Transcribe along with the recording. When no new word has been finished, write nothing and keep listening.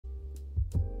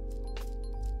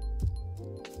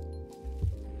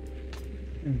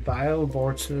Vile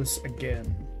Vortex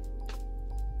again.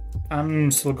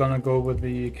 I'm still gonna go with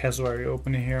the cassowary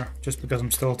opener here, just because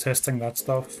I'm still testing that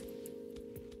stuff.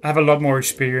 I have a lot more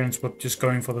experience with just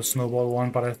going for the snowball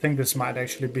one, but I think this might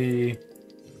actually be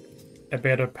a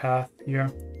better path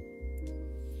here.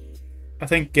 I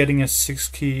think getting a 6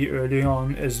 key early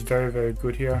on is very, very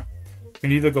good here. You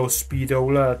can either go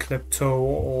Speedola, slugT,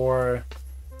 or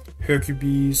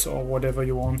Hercules, or whatever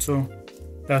you want to.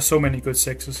 There are so many good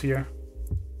 6s here.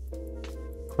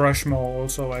 Crushmore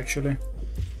also, actually.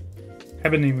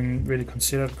 Haven't even really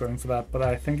considered going for that, but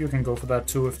I think you can go for that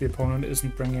too if the opponent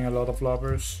isn't bringing a lot of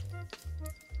lobbers.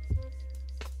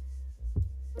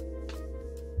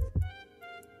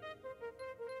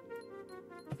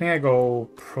 I think I go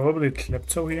probably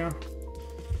slugT here.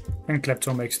 I think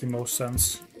slugT makes the most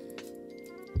sense.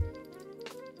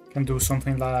 Can do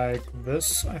something like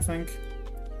this, I think.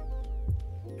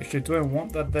 Actually, do I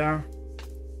want that there?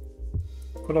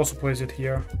 Could also place it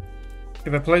here.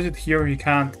 If I place it here, he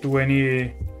can't do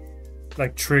any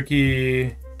like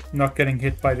tricky not getting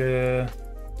hit by the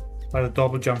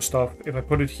double jump stuff. If I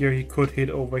put it here, he could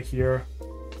hit over here.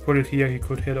 Put it here, he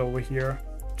could hit over here.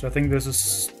 So I think this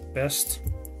is best.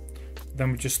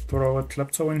 Then we just throw a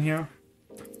slugT in here.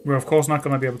 We're of course not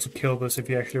going to be able to kill this if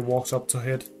he actually walks up to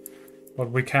hit.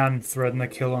 But we can threaten a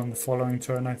kill on the following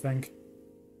turn, I think.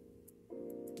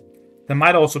 There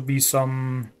might also be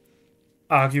some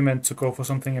argument to go for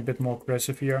something a bit more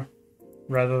aggressive here,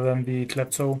 rather than the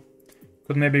slugT.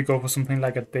 Could maybe go for something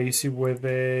like a Daisy with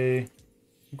a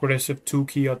aggressive 2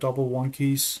 key or double 1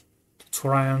 keys to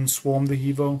try and swarm the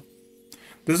Hevo.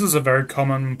 This is a very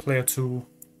common player 2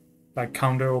 like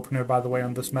counter opener, by the way,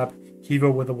 on this map.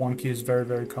 Hevo with a 1 key is very,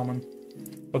 very common.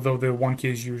 Although the 1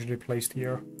 key is usually placed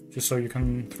here, just so you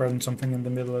can threaten something in the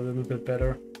middle a little bit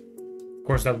better. Of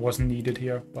course that wasn't needed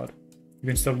here, but you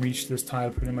can still reach this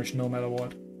tile pretty much no matter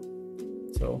what.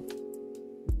 So,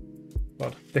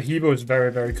 but the Hevo is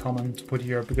very, very common to put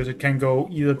here because it can go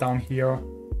either down here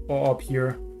or up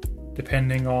here,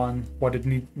 depending on what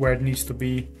where it needs to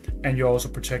be, and you're also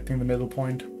protecting the middle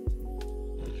point.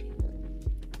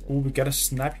 Ooh, we get a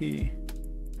Snappy.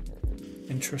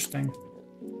 Interesting.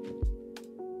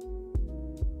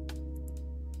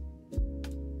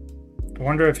 I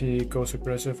wonder if he goes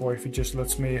aggressive or if he just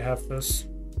lets me have this.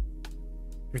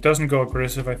 If it doesn't go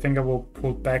aggressive, I think I will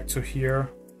pull back to here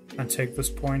and take this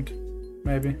point,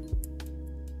 maybe.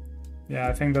 Yeah,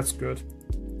 I think that's good.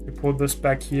 We pull this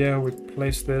back here, we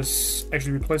place this...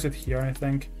 Actually, we place it here, I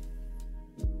think.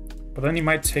 But then he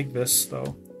might take this,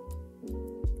 though.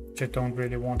 Which I don't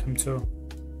really want him to.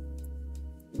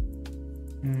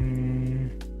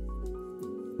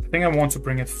 I think I want to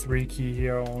bring a 3 key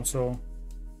here also.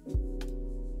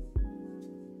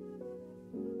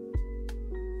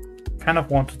 Kind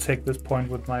of want to take this point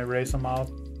with my razor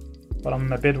mouth, but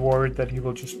I'm a bit worried that he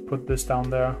will just put this down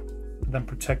there and then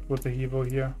protect with the Hevo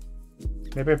here.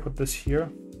 Maybe I put this here.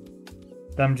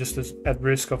 Then I'm just at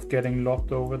risk of getting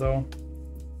locked over though.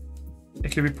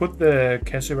 Actually, we put the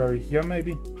cassowary here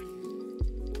maybe.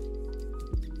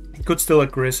 He could still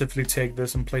aggressively take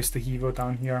this and place the Hevo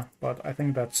down here, but I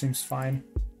think that seems fine.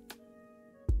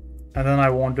 And then I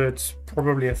wanted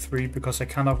probably a 3 because I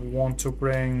kind of want to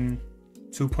bring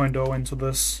 2.0 into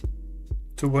this.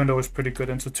 2.0 is pretty good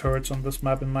into turrets on this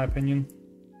map in my opinion.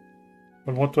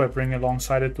 But what do I bring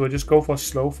alongside it? Do I just go for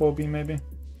slow phobia maybe?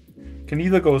 Can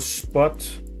either go Spot,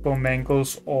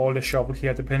 Bomangles, or the Shovel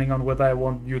here depending on whether I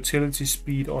want utility,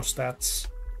 speed, or stats.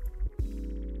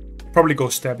 Probably go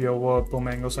Stabby over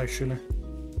Bomangles actually.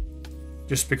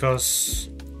 Just because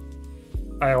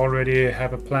I already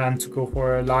have a plan to go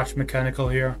for a large mechanical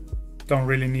here. Don't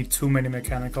really need too many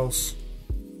mechanicals.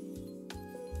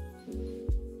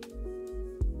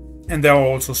 And they are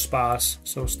also sparse,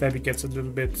 so Stabby gets a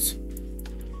little bit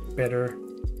better.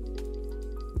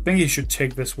 I think he should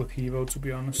take this with Hevo, to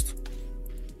be honest.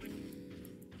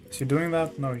 Is he doing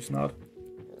that? No, he's not.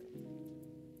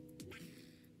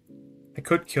 I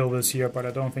could kill this here, but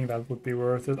I don't think that would be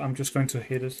worth it. I'm just going to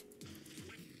hit it.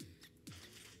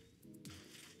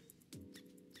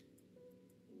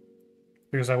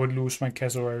 Because I would lose my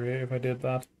cassowary if I did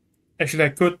that. Actually, I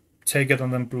could take it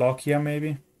and then block here,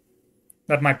 maybe.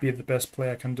 That might be the best play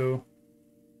I can do.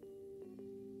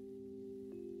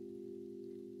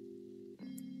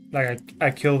 Like,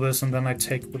 I kill this and then I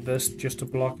take with this just to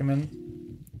block him in.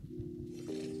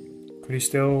 Could he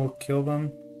still kill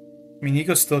them? I mean, he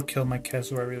could still kill my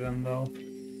cassowary then, though.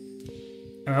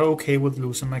 Am I okay with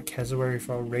losing my cassowary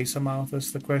for a razor mouth,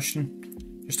 is the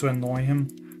question. Just to annoy him.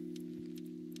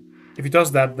 If he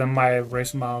does that, then my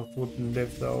razor mouth wouldn't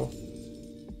live, though.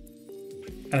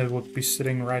 And it would be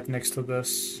sitting right next to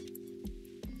this.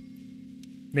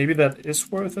 Maybe that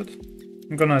is worth it.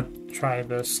 I'm gonna try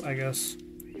this, I guess.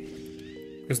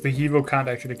 Because the Hevo can't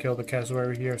actually kill the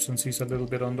Cassowary here since he's a little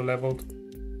bit under-leveled.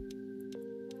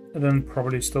 And then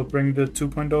probably still bring the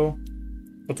 2.0.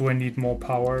 Or do I need more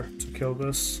power to kill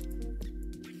this?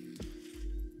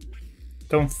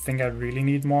 Don't think I really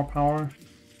need more power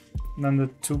than the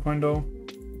 2.0.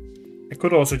 I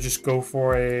could also just go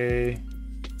for a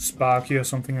Sparky or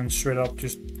something and straight up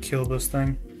just kill this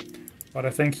thing. But I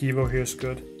think Hevo here is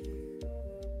good.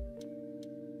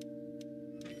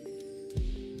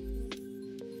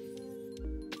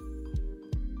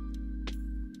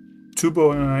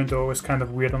 Tubo though is kind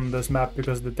of weird on this map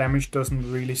because the damage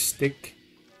doesn't really stick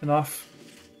enough.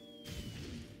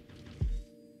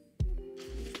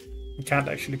 He can't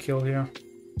actually kill here,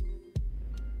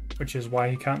 which is why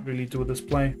he can't really do this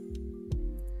play.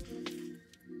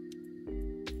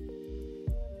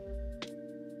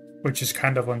 Which is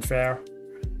kind of unfair.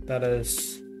 That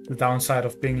is the downside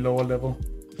of being lower level.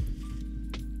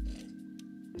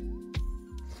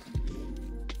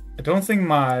 I don't think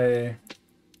my...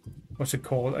 what's it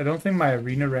called? I don't think my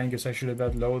arena rank is actually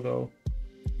that low though.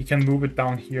 He can move it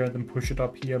down here, then push it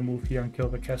up here, move here and kill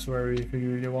the Cassowary if he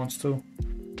really wants to.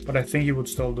 But I think he would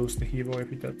still lose the Hevo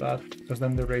if he did that, because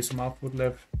then the Razor Mouth would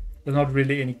live. There's not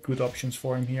really any good options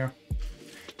for him here.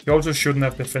 He also shouldn't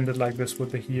have defended like this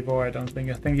with the Hevo, I don't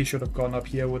think. I think he should have gone up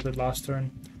here with it last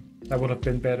turn. That would have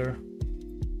been better.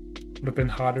 Would have been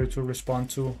harder to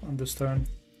respond to on this turn.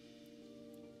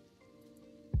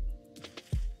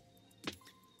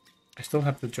 I still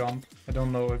have the jump. I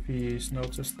don't know if he's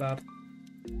noticed that.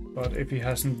 But if he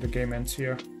hasn't, the game ends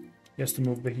here. He has to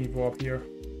move the Hevo up here.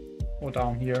 Or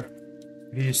down here.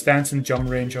 If he stands in jump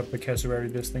range of the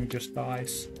Cassowary, this thing just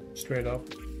dies. Straight up.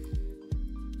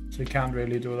 So he can't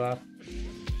really do that.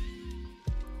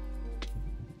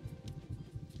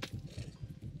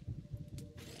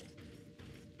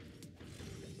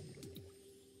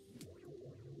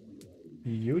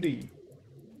 Beauty.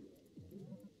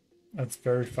 That's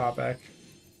very far back.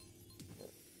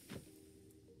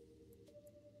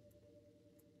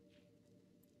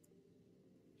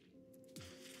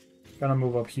 Gonna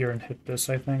move up here and hit this,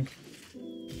 I think.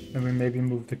 And we maybe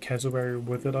move the Cassowary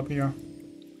with it up here.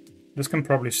 This can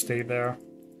probably stay there.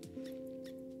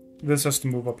 This has to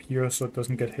move up here so it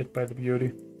doesn't get hit by the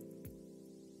Beauty.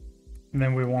 And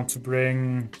then we want to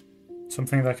bring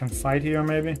something that can fight here,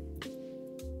 maybe.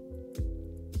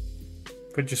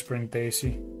 Could just bring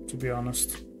Daisy, to be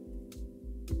honest.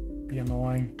 Be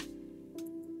annoying.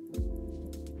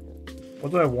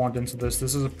 What do I want into this?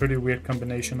 This is a pretty weird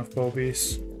combination of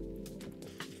phobies.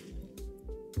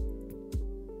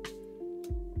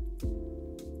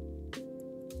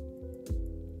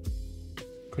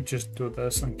 Could just do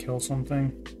this and kill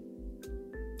something.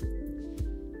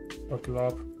 Buckle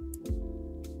up.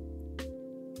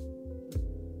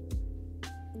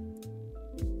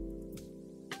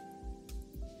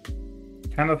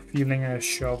 Kind of feeling a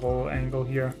shovel angle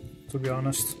here, to be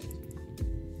honest.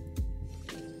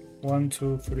 1,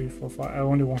 2, 3, 4, 5. I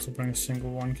only want to bring a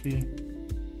single 1 key.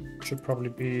 Should probably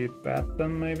be bad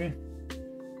then, maybe.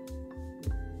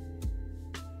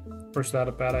 Or is that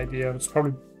a bad idea? It's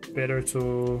probably better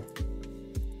to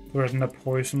threaten a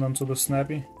poison onto the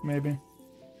Snappy, maybe.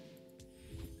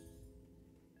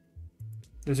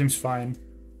 This seems fine.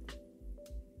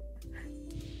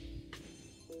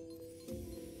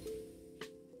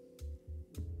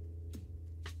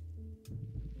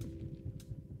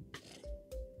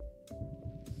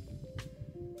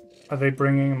 Are they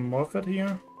bringing Moffat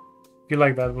here? I feel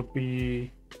like that would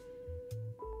be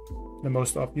the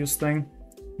most obvious thing.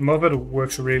 Moffat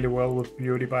works really well with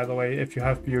Beauty, by the way. If you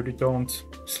have Beauty, don't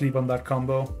sleep on that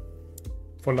combo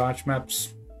for large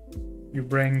maps. You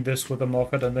bring this with a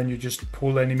Moffat and then you just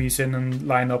pull enemies in and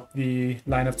line up the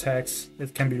line of tags.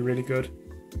 It can be really good.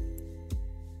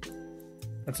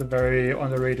 That's a very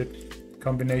underrated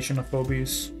combination of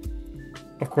phobies.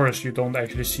 Of course, you don't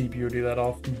actually see Beauty that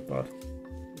often, but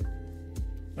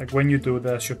like when you do,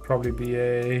 there should probably be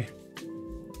a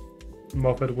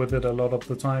Moffat with it a lot of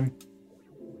the time.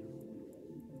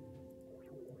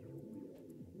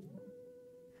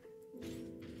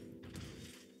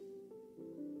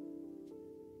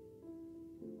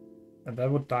 And that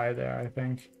would die there, I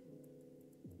think.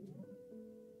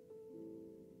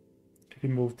 If he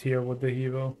moved here with the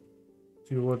Hevo,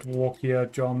 so you would walk here,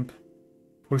 jump,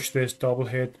 push this, double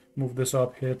hit, move this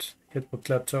up, hit with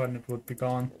slugT, and it would be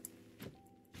gone.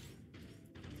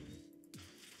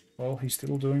 Well, he's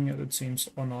still doing it, it seems,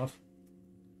 or not.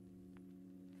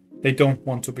 They don't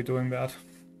want to be doing that.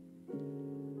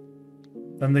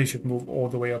 Then they should move all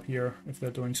the way up here if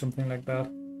they're doing something like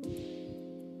that.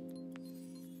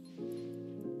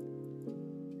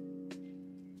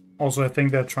 Also, I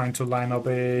think they're trying to line up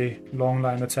a long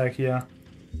line attack here,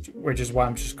 which is why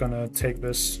I'm just gonna take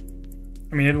this.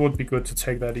 I mean, it would be good to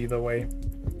take that either way.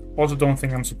 Also, don't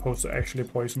think I'm supposed to actually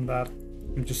poison that.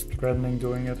 I'm just threatening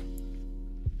doing it.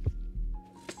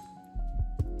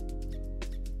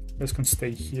 This can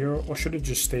stay here, or should it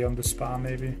just stay on the spa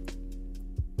maybe?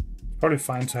 Probably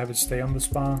fine to have it stay on the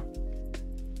spa.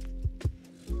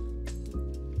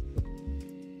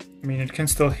 I mean, it can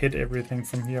still hit everything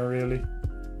from here really,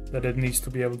 that it needs to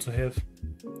be able to hit.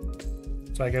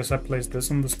 So I guess I place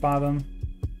this on the spa then.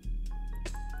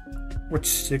 Which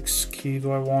 6 key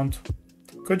do I want?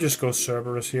 Could just go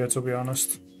Cerberus here, to be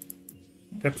honest.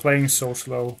 They're playing so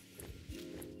slow.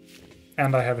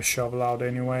 And I have a shovel out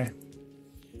anyway.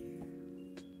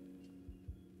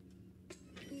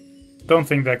 Don't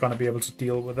think they're gonna be able to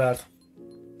deal with that,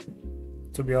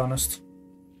 to be honest.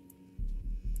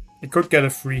 It could get a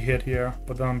free hit here,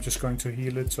 but then I'm just going to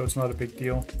heal it, so it's not a big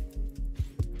deal.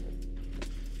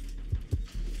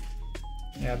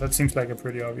 Yeah, that seems like a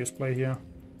pretty obvious play here.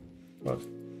 But,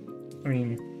 I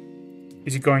mean,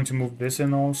 is he going to move this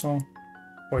in also?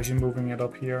 Or is he moving it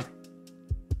up here?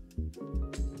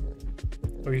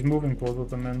 So he's moving both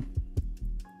of them in.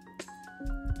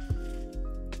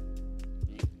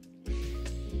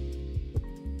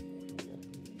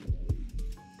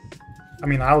 I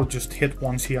mean, I'll just hit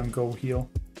once here and go heal.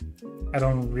 I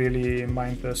don't really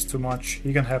mind this too much.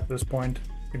 He can have this point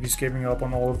if he's giving up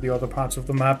on all of the other parts of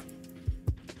the map.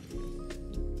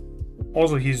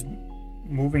 Also, he's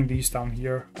moving these down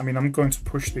here. I mean, I'm going to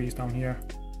push these down here,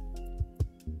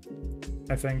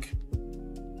 I think.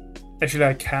 Actually,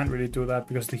 I can't really do that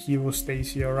because the hero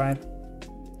stays here, right?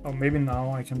 Oh, maybe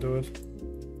now I can do it.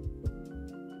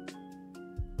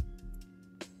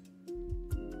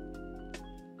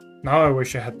 Now I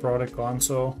wish I had brought a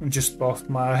Gonzo and just buffed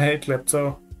my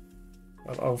slugT.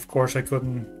 But of course I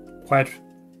couldn't quite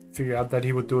figure out that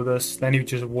he would do this. Then he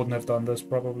just wouldn't have done this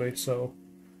probably, so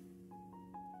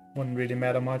wouldn't really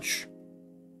matter much.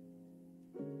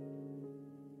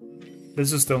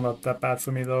 This is still not that bad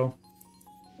for me though.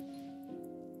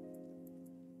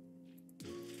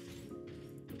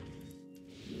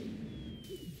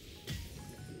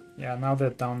 Yeah, now they're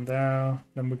down there.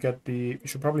 Then we get the... We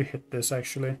should probably hit this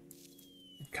actually.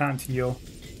 Can't heal.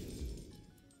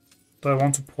 Do I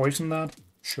want to poison that?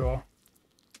 Sure.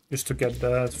 Just to get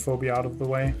the phobia out of the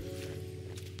way.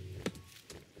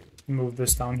 Move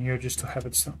this down here just to have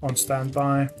it on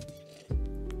standby.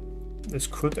 This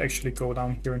could actually go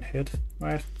down here and hit,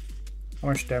 right? How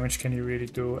much damage can he really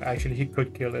do? Actually, he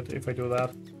could kill it if I do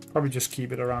that. Probably just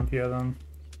keep it around here then.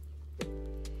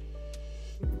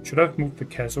 Should I have moved the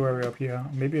cassowary up here?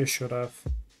 Maybe I should have.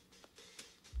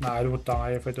 Nah, it would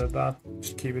die if I did that.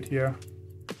 Just keep it here.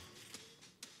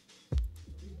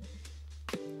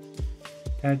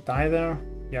 Can it die there?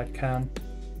 Yeah, it can.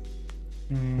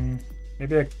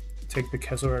 Maybe I take the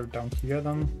cassowary down here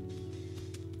then,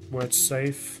 where it's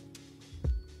safe.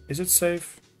 Is it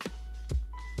safe?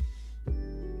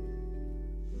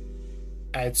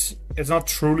 It's not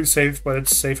truly safe, but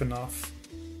it's safe enough.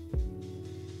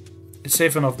 It's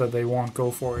safe enough that they won't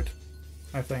go for it,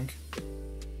 I think.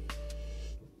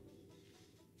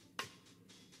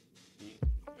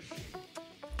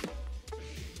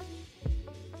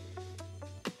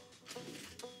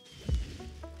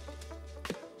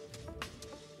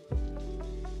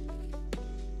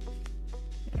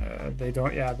 They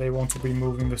don't, yeah, they want to be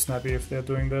moving the snappy if they're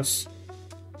doing this.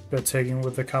 They're taking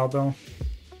with the cowbell.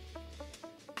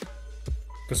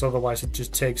 Because otherwise it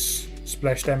just takes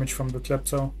splash damage from the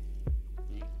slugT.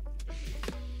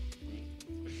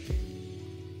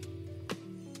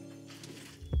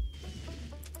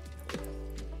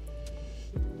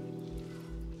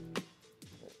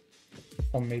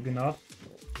 Or maybe not.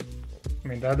 I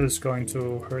mean, that is going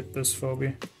to hurt this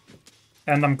phobia.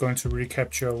 And I'm going to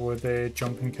recapture with a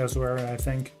jumping cassowary, I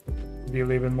think.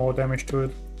 Deal even more damage to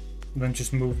it. And then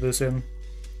just move this in.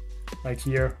 Like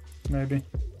here, maybe.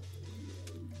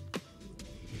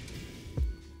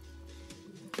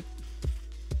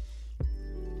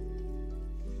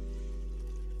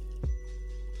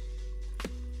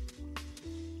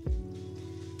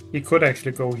 He could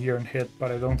actually go here and hit,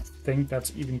 but I don't think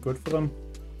that's even good for them.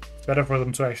 It's better for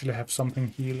them to actually have something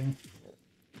healing.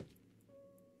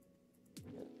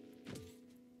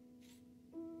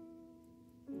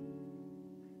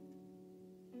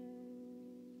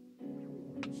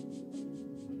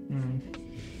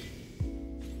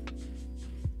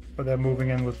 But they're moving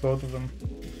in with both of them.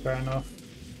 Fair enough.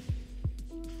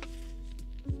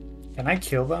 Can I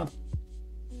kill that?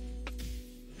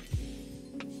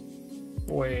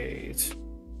 Wait.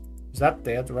 Is that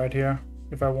dead right here?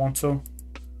 If I want to?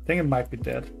 I think it might be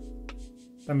dead.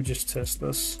 Let me just test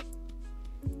this.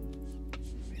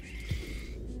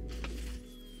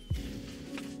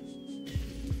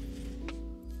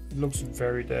 It looks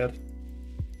very dead.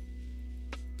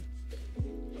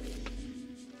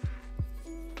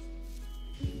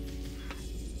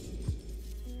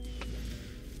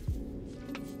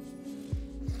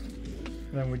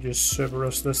 Then we just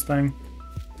Cerberus this thing.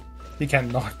 He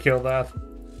cannot kill that.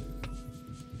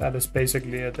 That is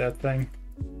basically a dead thing.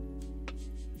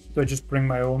 So I just bring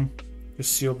my own.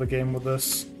 Just seal the game with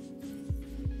this.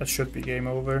 That should be game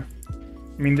over.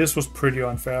 I mean, this was pretty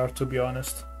unfair, to be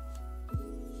honest.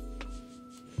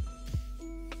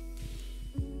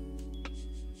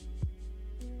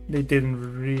 They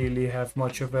didn't really have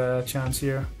much of a chance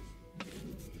here.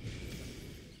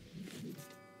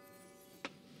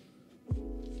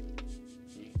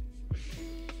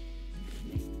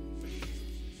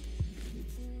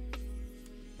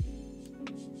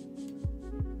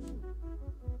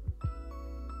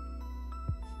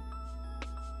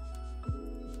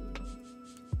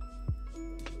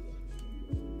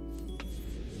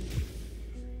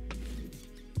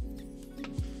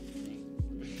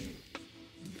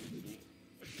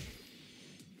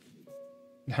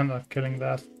 I'm not killing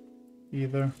that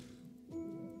either.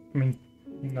 I mean,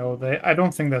 no, I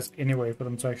don't think there's any way for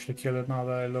them to actually kill it now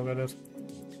that I look at it.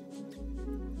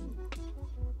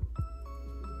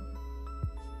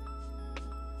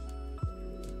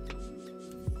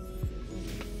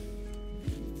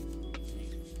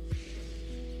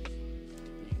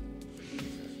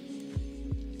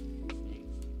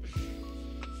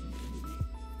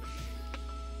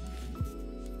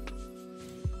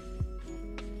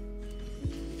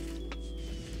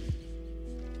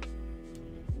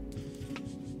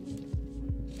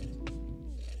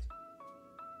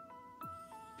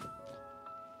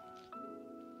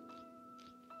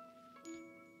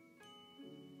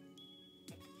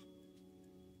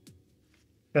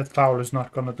 That foul is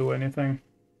not gonna do anything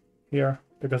here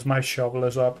because my shovel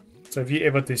is up. So if he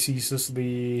ever diseases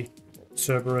the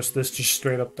Cerberus, this just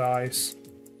straight up dies.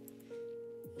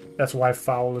 That's why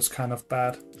foul is kind of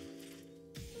bad.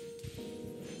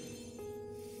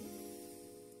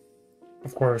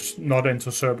 Of course, not into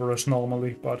Cerberus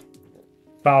normally, but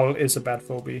foul is a bad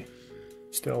phobia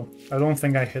still. I don't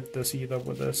think I hit this either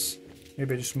with this.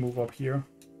 Maybe I just move up here.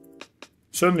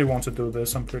 Certainly want to do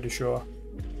this, I'm pretty sure.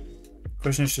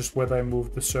 Question is just whether I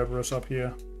move the Cerberus up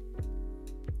here.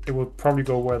 It would probably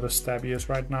go where the stabby is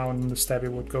right now, and the stabby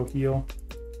would go heal.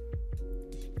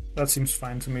 That seems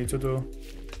fine to me to do.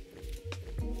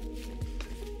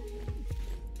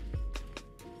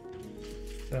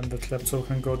 Then the Klepto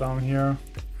can go down here.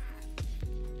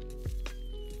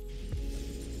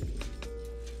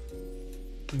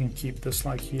 We can keep this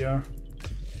like here.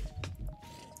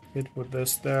 Hit with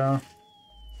this there.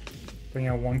 Bring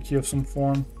a 1 key of some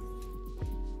form.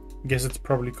 I guess it's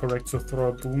probably correct to throw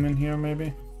a boom in here,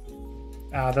 maybe.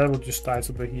 Ah, that would just die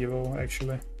to the hero,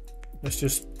 actually. Let's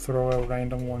just throw a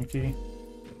random 1 key.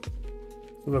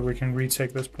 So that we can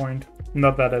retake this point.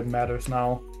 Not that it matters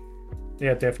now.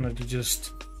 Yeah, definitely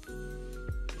just...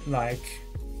 like,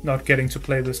 not getting to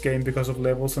play this game because of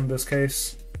levels in this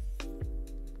case.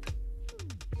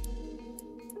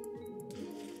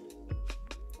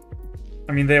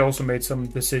 I mean, they also made some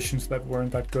decisions that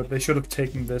weren't that good. They should have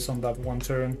taken this on that 1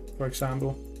 turn, for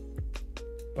example.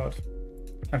 But...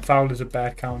 and foul is a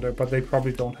bad counter, but they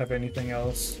probably don't have anything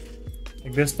else.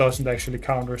 Like, this doesn't actually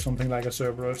counter something like a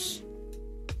Cerberus.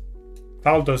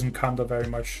 Foul doesn't counter very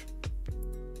much.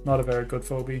 Not a very good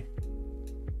phobia.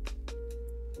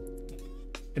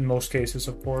 In most cases,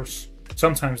 of course.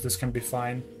 Sometimes this can be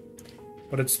fine.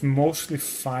 But it's mostly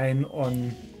fine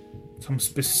on some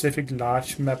specific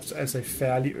large maps as a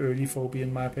fairly early phobia,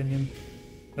 in my opinion.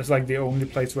 That's like the only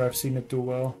place where I've seen it do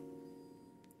well.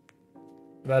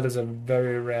 That is a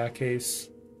very rare case.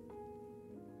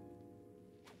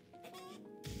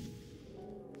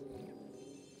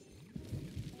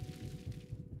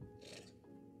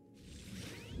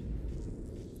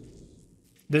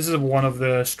 This is one of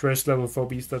the stress level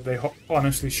phobias that they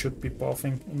honestly should be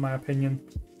buffing, in my opinion.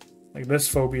 Like, this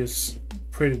phobia is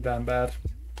pretty damn bad.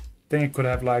 I think it could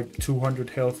have like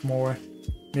 200 health more.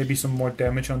 Maybe some more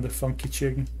damage on the funky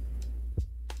chicken.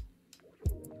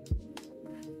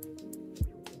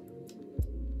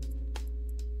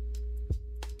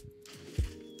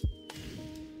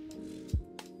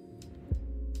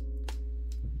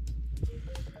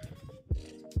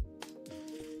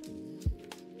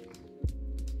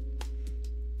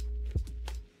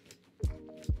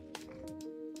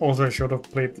 Also, I should have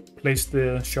placed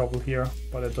the shovel here,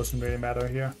 but it doesn't really matter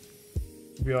here,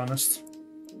 to be honest.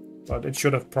 But it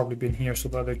should have probably been here so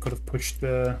that it could have pushed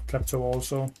the Klepto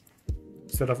also,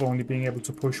 instead of only being able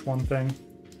to push one thing.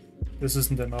 This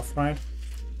isn't enough, right?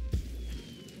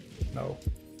 No.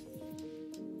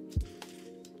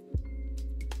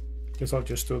 Guess I'll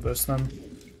just do this then.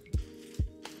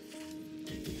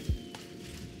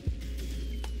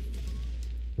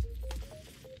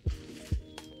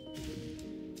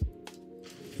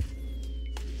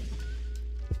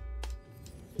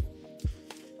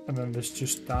 And then this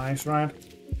just dies, right?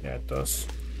 Yeah, it does.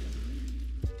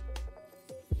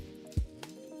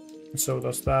 And so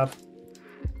does that.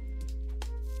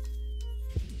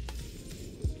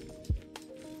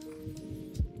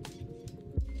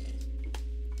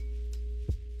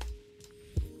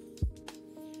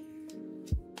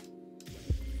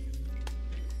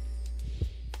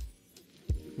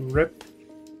 Rip.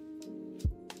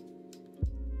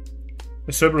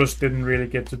 The Cerberus didn't really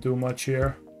get to do much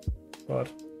here,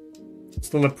 but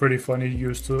still a pretty funny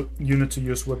unit to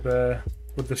use with the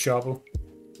shovel.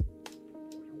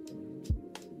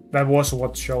 That was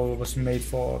what the shovel was made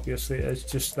for, obviously. It's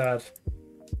just that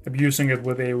abusing it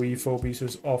with AoE phobies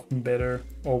is often better,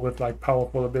 or with like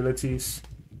powerful abilities,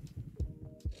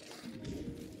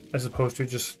 as opposed to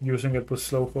just using it with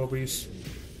slow phobies.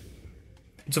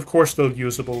 It's of course still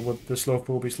usable with the slow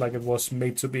phobies like it was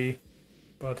made to be,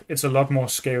 but it's a lot more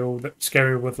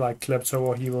scary with like Klepto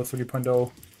or Hero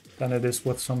 3.0 than it is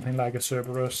with something like a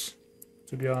Cerberus,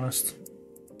 to be honest.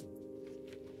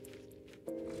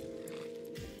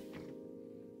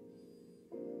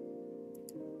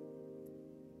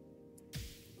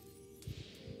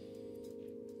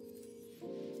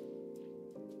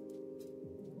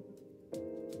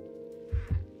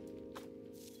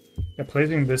 Yeah,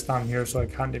 placing this down here so I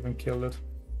can't even kill it.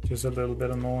 Just a little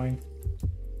bit annoying.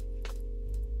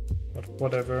 But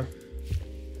whatever.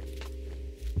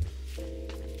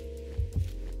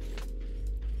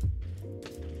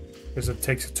 Because it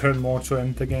takes a turn more to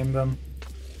end the game then.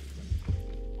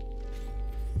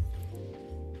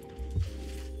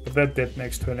 But that did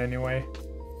next turn anyway.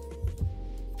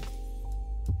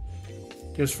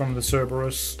 Just from the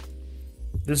Cerberus.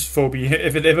 This phobia,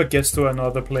 if it ever gets to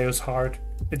another player's heart,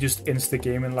 it just ends the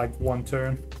game in like one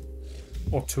turn.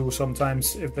 Or two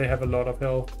sometimes, if they have a lot of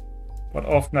health. But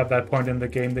often at that point in the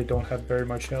game they don't have very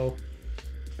much health.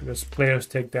 Because players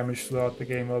take damage throughout the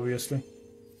game, obviously.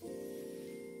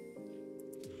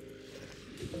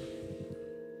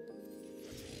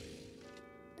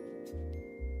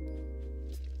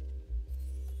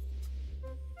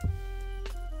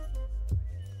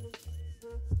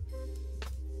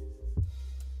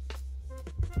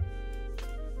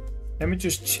 Let me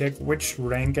just check which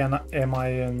rank am I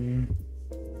in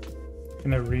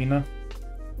Arena.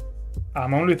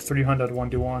 I'm only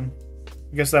 301.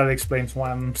 I guess that explains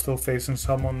why I'm still facing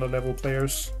some on the level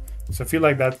players. So I feel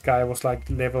like that guy was like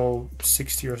level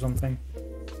 60 or something.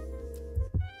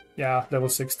 Yeah, level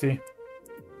 60.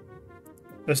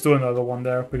 Let's do another one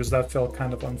there, because that felt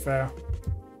kind of unfair.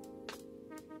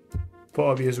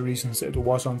 For obvious reasons, it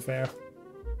was unfair.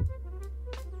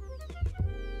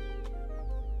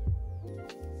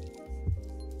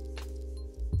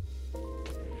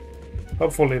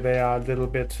 Hopefully they are a little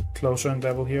bit closer in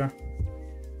level here.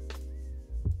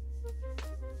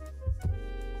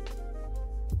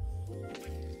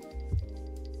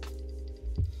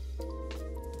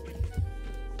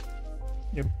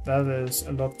 Yep, that is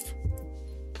a lot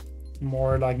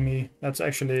more like me. That's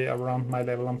actually around my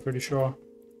level, I'm pretty sure.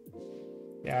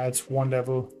 Yeah, it's one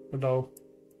level below.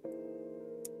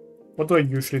 What do I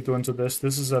usually do into this?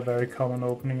 This is a very common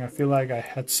opening. I feel like I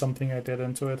had something I did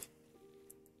into it.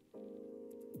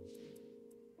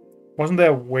 Wasn't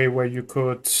there a way where you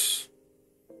could...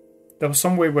 There was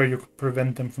some way where you could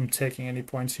prevent them from taking any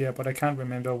points here, but I can't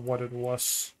remember what it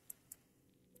was.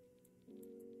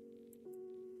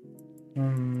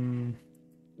 Well,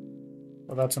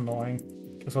 that's annoying.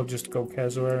 Guess I'll just go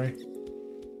Casuary.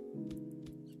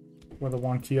 With a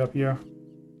 1 key up here.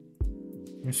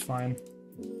 It's fine.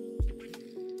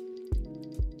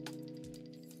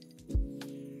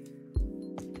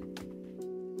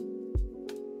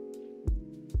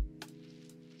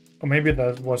 Or maybe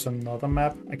that was another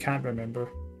map. I can't remember.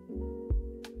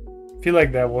 I feel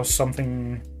like there was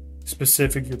something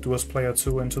specific you do as player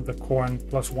 2 into the core and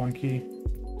 +1 key.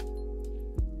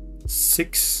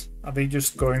 6? Are they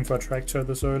just going for a tractor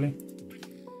this early?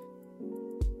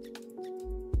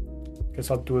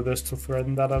 Guess I'll do this to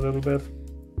threaten that a little bit.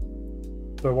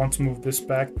 Do I want to move this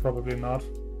back? Probably not.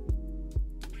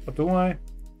 But do I?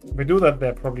 If I do that,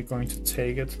 they're probably going to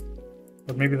take it.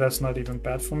 But maybe that's not even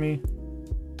bad for me.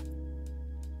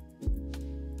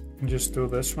 And just do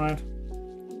this, right?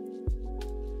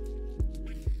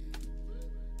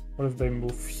 What if they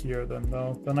move here then?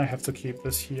 No, then I have to keep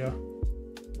this here.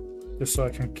 Just so I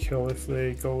can kill if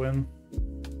they go in.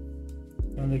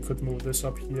 And they could move this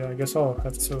up here. I guess I'll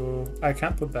have to... I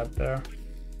can't put that there.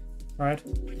 Right?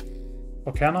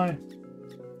 Or can I?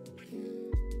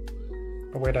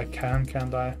 Oh wait, I can,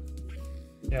 can't I?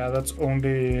 Yeah, that's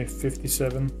only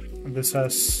 57. And this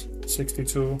has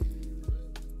 62.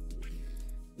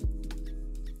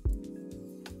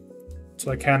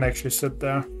 So I can actually sit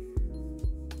there.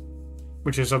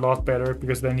 Which is a lot better,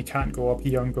 because then he can't go up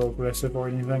here and go aggressive or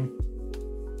anything.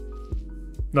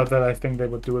 Not that I think they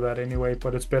would do that anyway,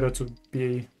 but it's better to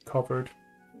be covered.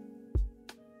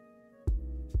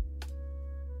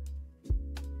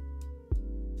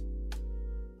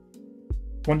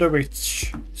 Wonder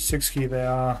which 6 key they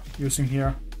are using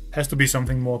here. Has to be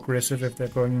something more aggressive if they're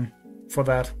going for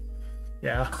that.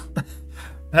 Yeah,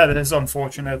 that is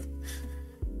unfortunate.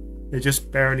 They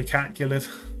just barely can't kill it.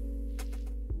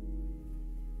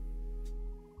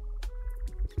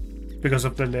 Because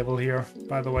of the level here,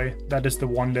 by the way. That is the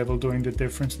one level doing the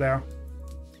difference there.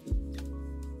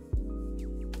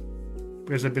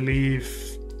 Because I believe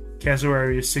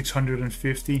Cassowary is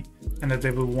 650, and at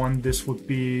level 1 this would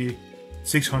be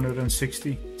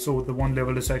 660. So the one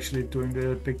level is actually doing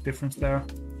the big difference there.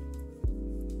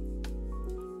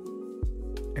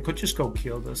 I could just go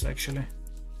kill this actually.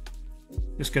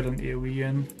 Just get an AoE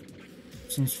in.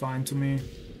 Seems fine to me.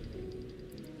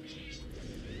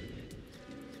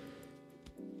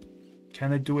 Can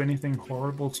they do anything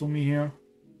horrible to me here?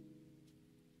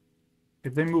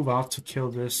 If they move out to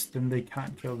kill this, then they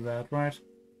can't kill that, right?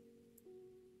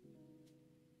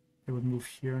 They would move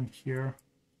here and here.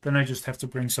 Then I just have to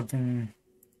bring something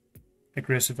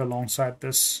aggressive alongside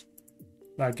this.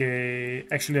 Like a...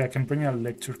 Actually, I can bring an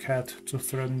electric cat to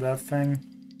threaten that thing.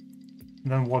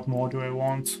 And then what more do I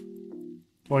want?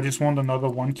 Do I just want another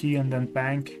 1 key and then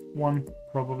bank 1?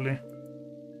 Probably.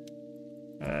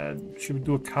 Should we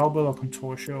do a cowbell or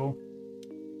contortio?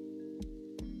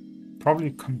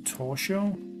 Probably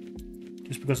contortio,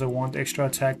 just because I want extra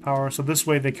attack power. So this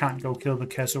way they can't go kill the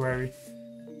cassowary.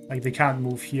 Like they can't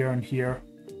move here and here,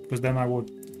 because then I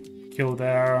would kill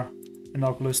their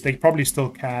Inoculus. They probably still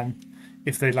can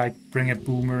if they like bring a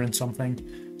boomer and something,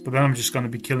 but then I'm just gonna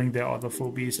be killing their other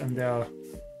phobies, and they're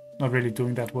not really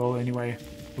doing that well anyway.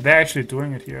 But they're actually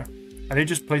doing it here. Are they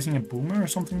just placing a boomer or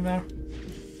something there?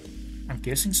 I'm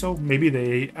guessing so. Maybe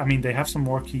they... I mean, they have some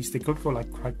more keys. They could go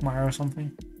like Quagmire or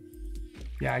something.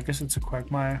 Yeah, I guess it's a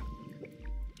Quagmire.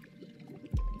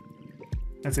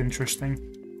 That's interesting.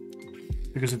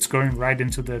 Because it's going right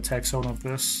into the attack zone of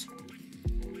this.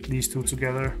 These two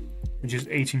together. Which is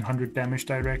 1800 damage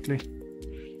directly.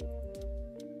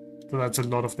 So that's a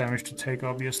lot of damage to take,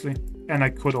 obviously. And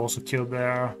I could also kill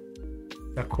their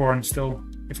Corn still,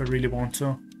 if I really want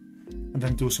to. And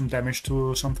then do some damage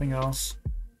to something else.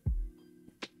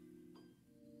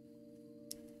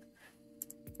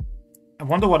 I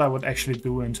wonder what I would actually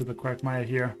do into the Quagmire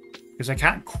here, because I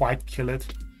can't quite kill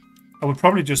it. I would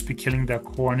probably just be killing their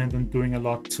Corn and then doing a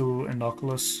lot to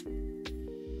Inoculus.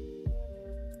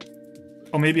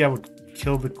 Or maybe I would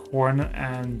kill the Corn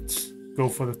and go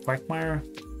for the Quagmire.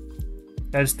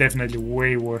 That is definitely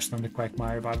way worse than the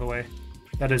Quagmire, by the way.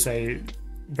 That is a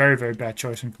very, very bad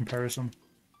choice in comparison.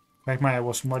 Quagmire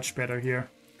was much better here.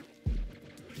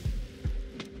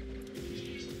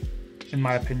 In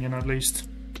my opinion, at least.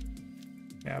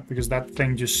 Yeah, because that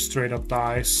thing just straight up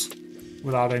dies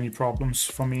without any problems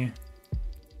for me.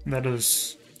 That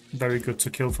is very good to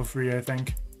kill for free, I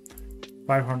think.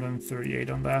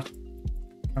 538 on that.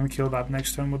 Can we kill that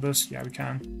next turn with this? Yeah, we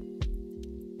can.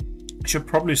 I should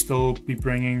probably still be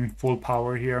bringing full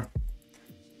power here.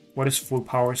 What is full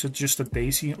power? Is it just a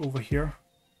Daisy over here?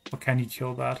 Or can he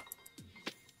kill that?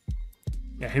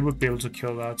 Yeah, he would be able to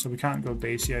kill that, so we can't go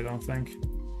Daisy, I don't think.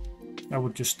 That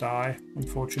would just die,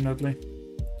 unfortunately.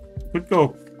 Could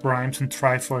go Grimes and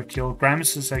try for a kill.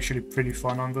 Grimes is actually pretty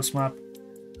fun on this map.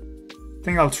 I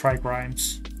think I'll try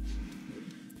Grimes.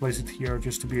 Place it here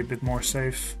just to be a bit more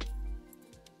safe.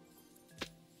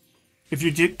 If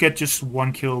you did get just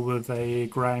 1 kill with a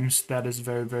Grimes, that is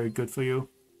very, very good for you.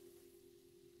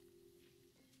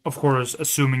 Of course,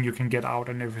 assuming you can get out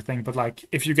and everything, but like,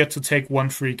 if you get to take 1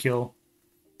 free kill,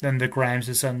 then the Grimes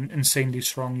is an insanely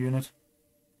strong unit.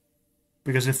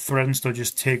 Because it threatens to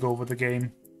just take over the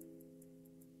game.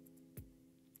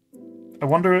 I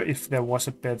wonder if there was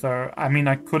a better... I mean,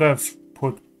 I could have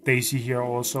put Daisy here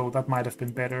also. That might have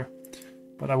been better.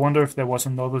 But I wonder if there was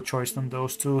another choice than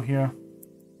those two here.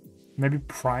 Maybe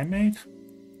Primate?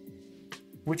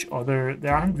 Which other...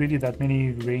 There aren't really that many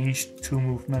ranged 2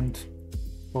 movement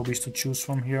phobies to choose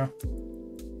from here.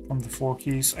 from the 4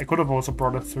 keys. I could have also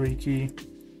brought a 3 key,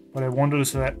 but I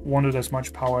wanted as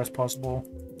much power as possible,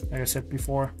 like I said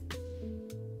before.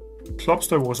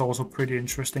 Clubster was also pretty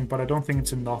interesting, but I don't think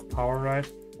it's enough power, right?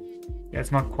 Yeah,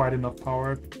 it's not quite enough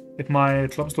power. If my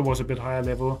Clubster was a bit higher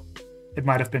level, it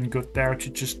might have been good there to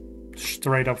just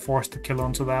straight up force the kill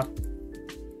onto that.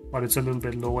 But it's a little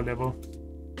bit lower level.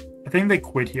 I think they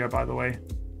quit here, by the way.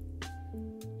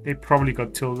 They probably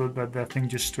got tilted that their thing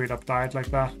just straight up died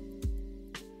like that.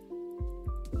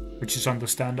 Which is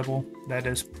understandable. That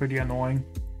is pretty annoying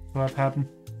to have happen.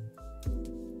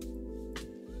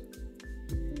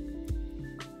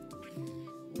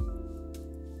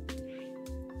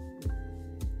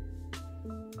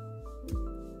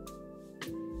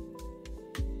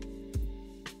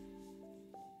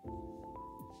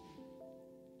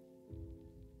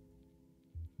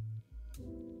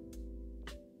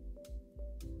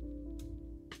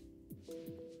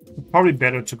 Probably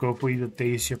better to go for either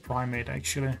Daisy or Primate,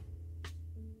 actually.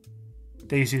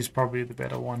 Daisy is probably the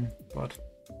better one, but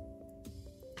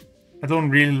I don't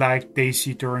really like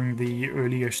Daisy during the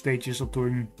earlier stages of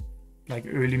doing like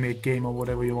early mid game or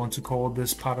whatever you want to call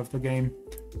this part of the game,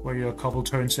 where you're a couple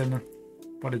turns in,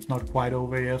 but it's not quite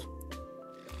over yet.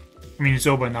 I mean, it's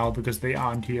over now because they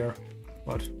aren't here,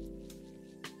 but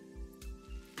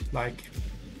like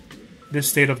this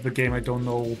state of the game, I don't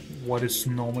know what it's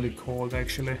normally called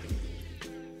actually.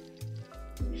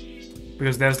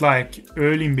 Because there's like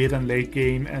early, mid, and late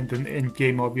game, and then end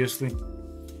game, obviously.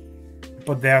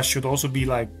 But there should also be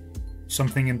like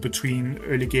something in between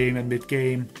early game and mid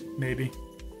game, maybe.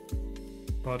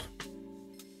 But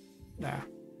nah,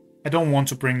 I don't want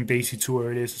to bring Daisy too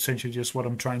early. Is essentially just what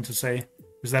I'm trying to say,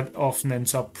 because that often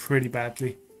ends up pretty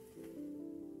badly.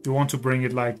 You want to bring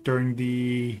it like during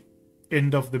the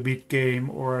end of the mid game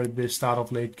or the start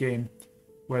of late game,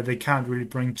 where they can't really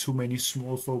bring too many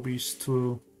small phobies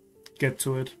to get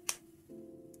to it.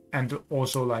 And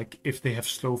also like if they have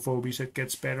slow phobies, it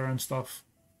gets better and stuff.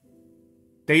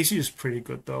 Daisy is pretty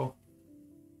good though.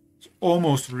 It's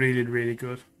almost really, really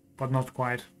good, but not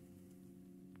quite.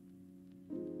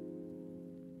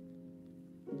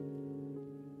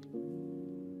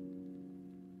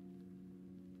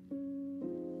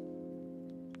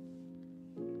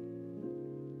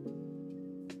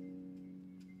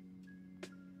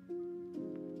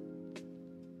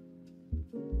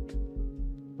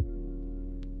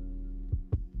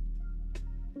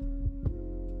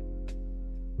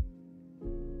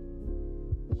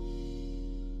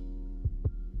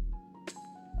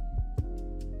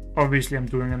 Obviously I'm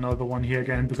doing another one here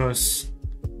again because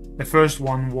the first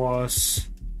one was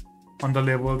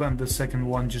underleveled and the second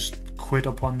one just quit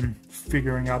upon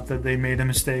figuring out that they made a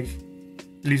mistake.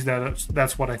 At least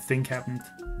that's what I think happened.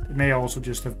 It may also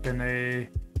just have been a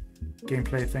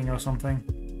gameplay thing or something.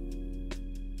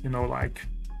 You know, like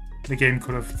the game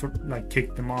could have like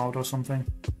kicked them out or something.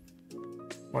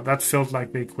 But that felt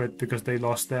like they quit because they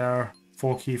lost their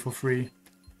 4 key for free.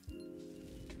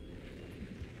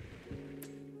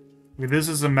 This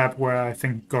is a map where I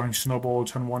think going Snowball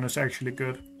turn 1 is actually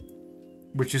good.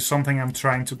 Which is something I'm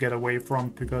trying to get away from,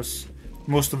 because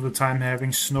most of the time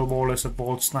having Snowball as a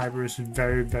vault sniper is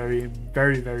very, very,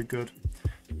 very, very good.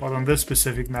 But on this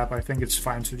specific map, I think it's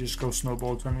fine to just go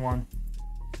Snowball turn 1.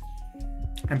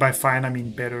 And by fine, I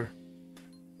mean better.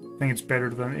 I think it's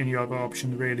better than any other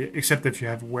option, really. Except if you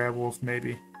have Werewolf,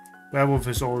 maybe. Werewolf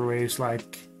is always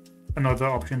like another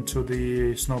option to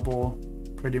the Snowball,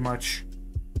 pretty much.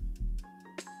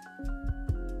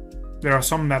 There are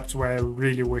some maps where I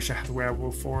really wish I had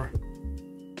Werewolf for,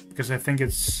 because I think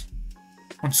it's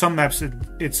on some maps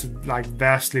it's like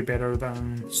vastly better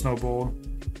than Snowball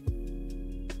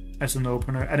as an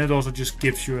opener, and it also just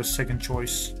gives you a second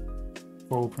choice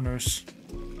for openers.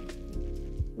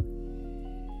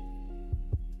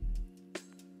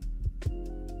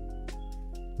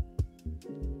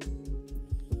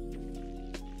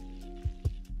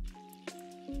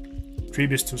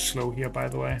 Creep is too slow here, by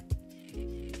the way.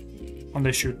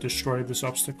 Unless you destroy this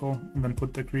obstacle and then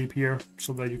put the creep here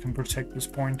so that you can protect this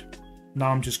point. Now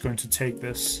I'm just going to take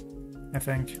this, I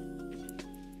think.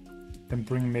 Then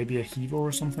bring maybe a Hevo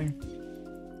or something.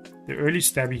 The early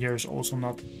stabby here is also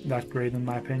not that great in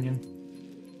my opinion.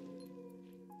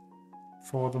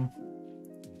 For them.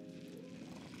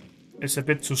 It's a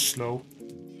bit too slow.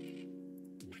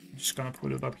 I'm just gonna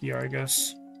put it up here, I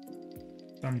guess.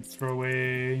 Then throw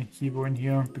a Hevo in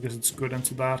here because it's good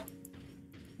into that.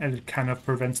 And it kind of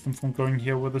prevents them from going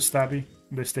here with a stabby,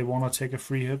 unless they want to take a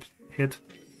free hit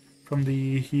from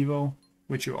the Hevo,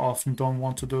 which you often don't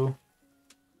want to do.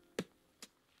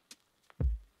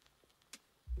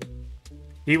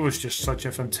 He was just such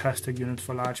a fantastic unit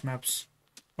for large maps.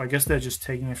 Well, I guess they're just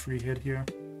taking a free hit here.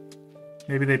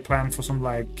 Maybe they plan for some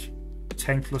like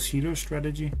tank plus healer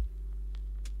strategy.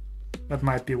 That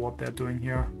might be what they're doing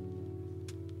here.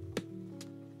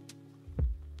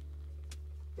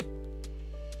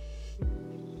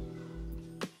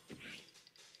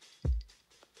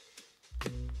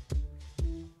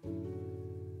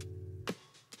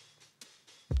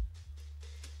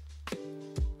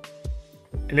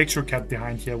 Electrocat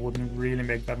behind here wouldn't really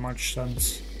make that much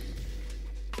sense.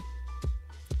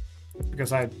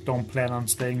 Because I don't plan on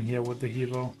staying here with the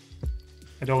hero.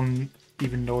 I don't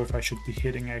even know if I should be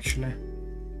hitting actually.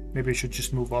 Maybe I should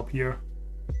just move up here.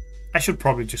 I should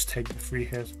probably just take the free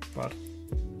hit, but...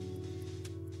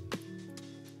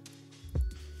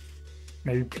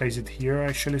 maybe place it here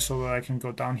actually so that I can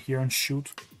go down here and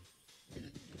shoot.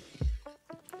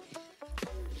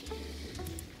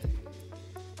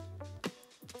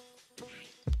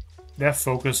 They're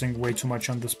focusing way too much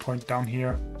on this point down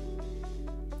here.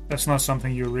 That's not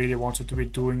something you really wanted to be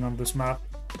doing on this map,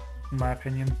 in my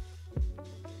opinion.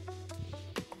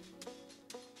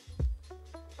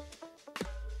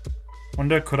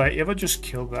 Wonder, could I ever just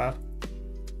kill that?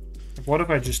 What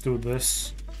if I just do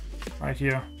this right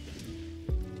here?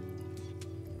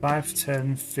 5,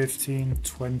 10, 15,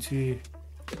 20.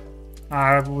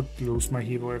 I would lose my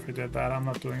hero if I did that. I'm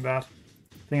not doing that.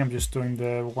 I think I'm just doing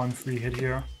the one free hit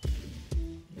here.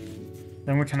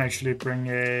 Then we can actually bring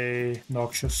a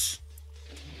Noxious.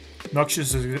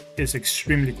 Noxious is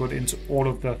extremely good into all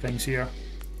of the things here.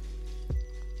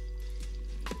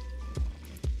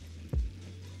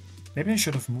 Maybe I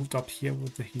should have moved up here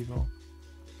with the hero.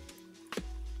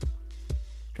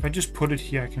 If I just put it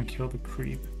here, I can kill the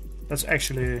creep. That's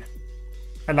actually...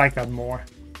 I like that more.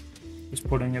 Just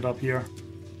putting it up here.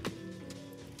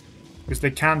 Because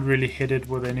they can't really hit it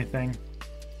with anything.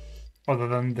 Other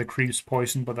than the creep's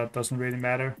poison, but that doesn't really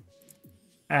matter.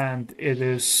 And it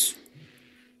is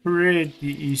pretty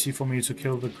easy for me to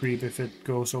kill the creep if it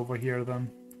goes over here then.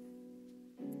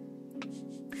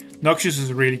 Noxious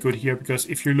is really good here because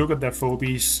if you look at their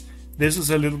phobies, this is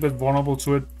a little bit vulnerable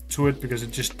to it because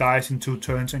it just dies in 2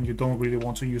 turns and you don't really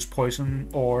want to use poison,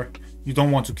 or you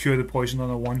don't want to cure the poison on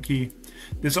a 1 key.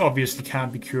 This obviously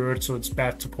can't be cured, so it's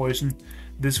bad to poison.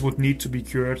 This would need to be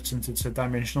cured since it's a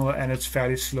dimensional and it's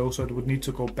fairly slow, so it would need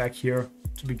to go back here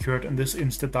to be cured, and this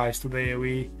insta dies to the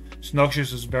AoE. So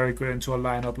Noxious is very good into a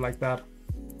lineup like that,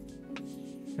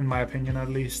 in my opinion at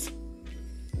least.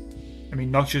 I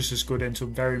mean, Noxious is good into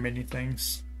very many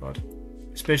things, but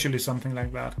especially something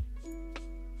like that.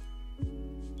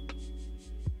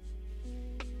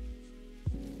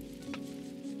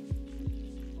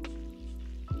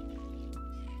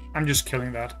 I'm just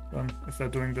killing that then, if they're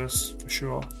doing this, for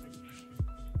sure.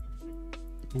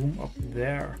 Boom up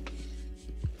there.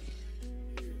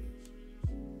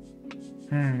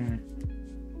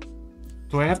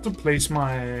 Do I have to place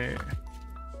my... I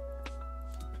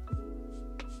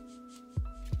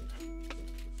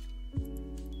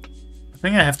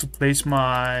think I have to place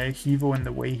my Hevo in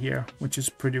the way here, which is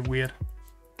pretty weird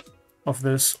of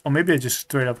this. Or maybe I just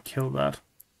straight up kill that.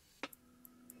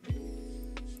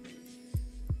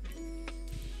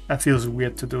 That feels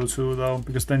weird to do too though,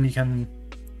 because then you can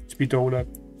speed Ola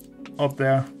up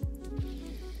there.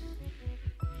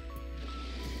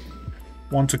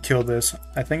 Want to kill this.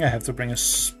 I think I have to bring a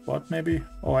Spot maybe?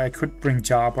 Or I could bring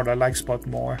Jar, but I like Spot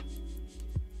more.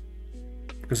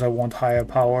 Because I want higher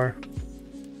power.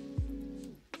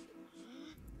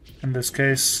 In this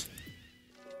case.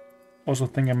 Also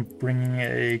think I'm bringing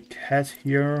a Cat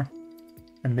here.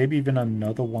 And maybe even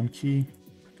another 1 key.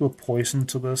 Do a poison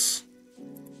to this.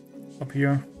 Up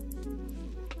here.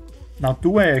 Now,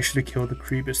 do I actually kill the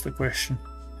creep is the question.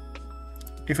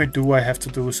 If I do, I have to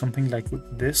do something like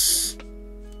with this.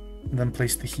 And then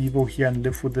place the Hevo here and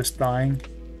live with this dying.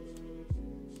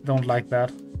 Don't like that.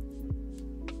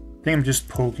 I think I'm just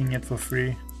poking it for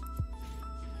free.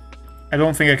 I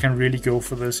don't think I can really go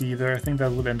for this either. I think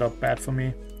that would end up bad for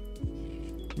me.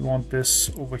 We want this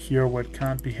over here where it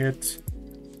can't be hit.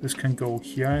 This can go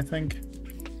here, I think.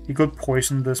 He could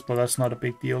poison this, but that's not a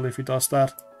big deal if he does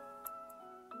that.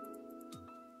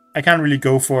 I can't really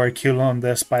go for a kill on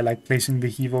this by like placing the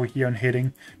Hevo here and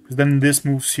hitting. Because then this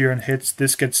moves here and hits,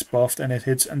 this gets buffed and it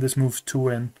hits, and this moves 2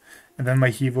 in. And then my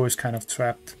Hevo is kind of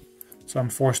trapped. So I'm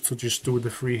forced to just do the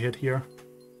free hit here.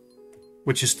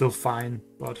 Which is still fine,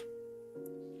 but...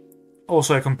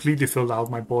 Also, I completely filled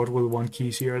out my board with 1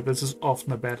 keys here. This is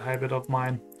often a bad habit of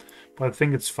mine. But I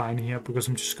think it's fine here, because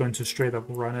I'm just going to straight up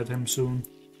run at him soon.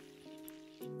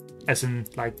 As in,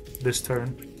 like, this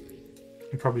turn.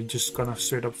 I'm probably just gonna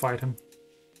straight up fight him.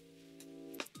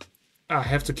 I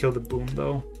have to kill the boom,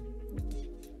 though.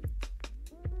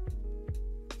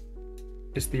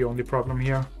 is the only problem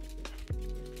here.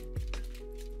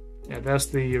 Yeah, there's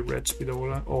the red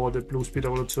Speedola, or the blue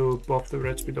Speedola to buff the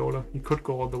red Speedola. You could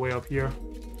go all the way up here.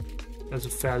 That's a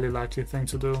fairly likely thing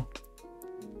to do.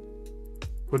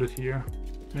 Put it here,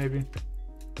 maybe.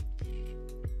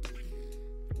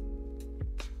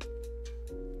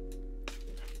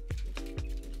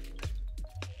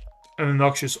 And the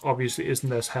Noxious obviously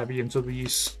isn't as heavy into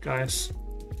these guys.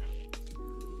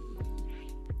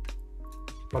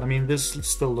 But I mean, this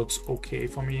still looks okay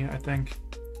for me, I think.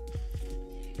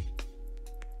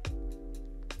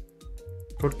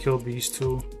 Could kill these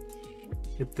two.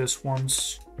 Hit this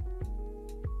once.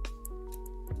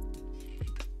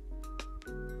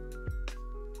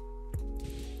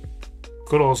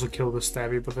 Could also kill the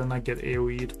Stabby, but then I get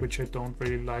AoE'd, which I don't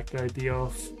really like the idea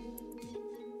of.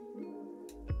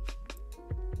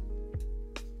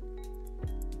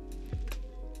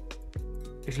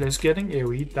 Actually, is getting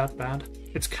AoE'd that bad?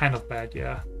 It's kind of bad,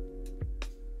 yeah.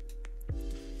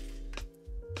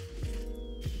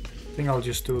 I think I'll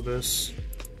just do this.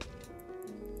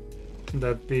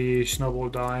 Let the snowball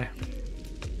die.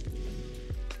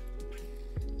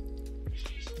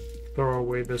 Throw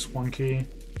away this one key.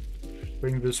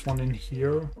 Bring this one in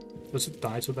here. Does it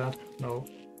die to that? No,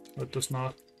 it does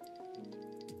not.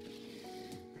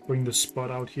 Bring the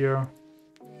spot out here.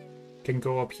 Can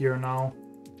go up here now.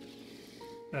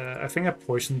 I think I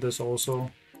poisoned this also.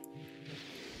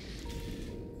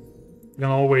 We can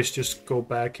always just go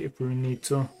back if we need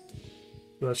to.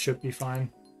 So that should be fine.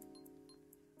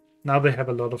 Now they have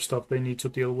a lot of stuff they need to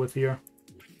deal with here.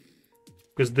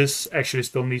 Because this actually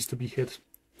still needs to be hit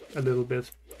a little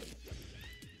bit.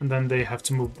 And then they have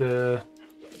to move the,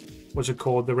 what's it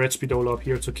called, the red Speedola up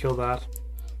here to kill that.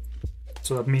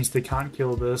 So that means they can't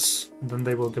kill this. And then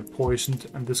they will get poisoned.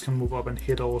 And this can move up and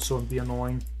hit also and be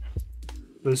annoying.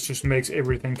 This just makes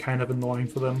everything kind of annoying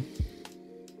for them.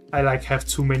 I like have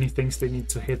too many things they need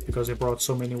to hit because they brought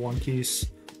so many 1-keys.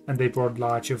 And they brought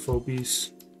larger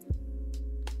phobies.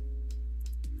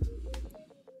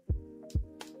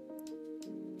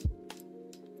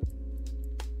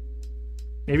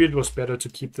 Maybe it was better to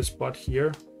keep the spot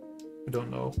here. I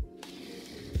don't know.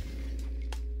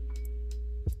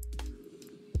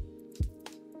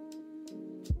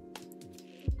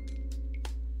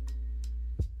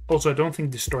 Also, I don't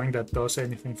think destroying that does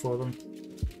anything for them.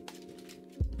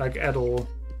 Like, at all.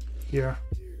 Here.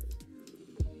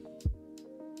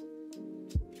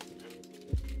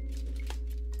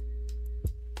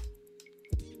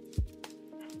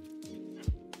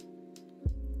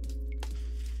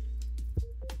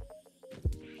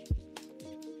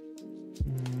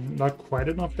 Not quite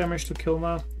enough damage to kill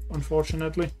that,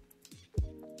 unfortunately.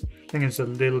 I think it's a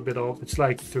little bit off. It's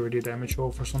like 30 damage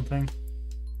off or something.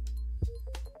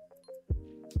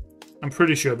 I'm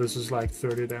pretty sure this is like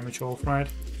 30 damage off, right?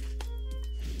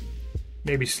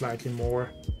 Maybe slightly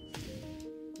more.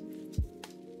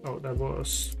 Oh, that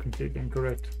was completely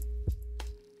incorrect.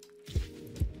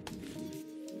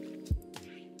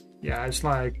 Yeah, it's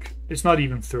like, it's not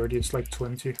even 30, it's like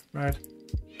 20, right?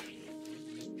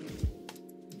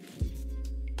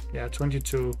 Yeah,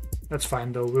 22. That's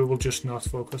fine though, we will just not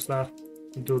focus that.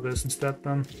 We'll do this instead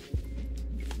then.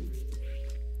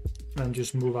 Then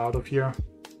just move out of here.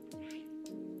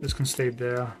 This can stay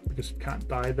there, because it can't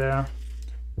die there.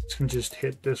 This can just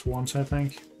hit this once, I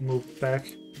think. Move back.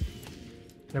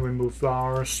 Then we move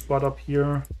our spot up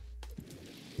here.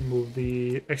 Move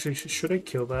the... Actually, should I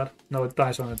kill that? No, it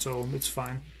dies on its own, it's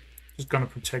fine. Just gonna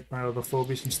protect my other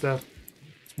phobies instead.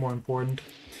 It's more important.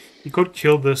 You could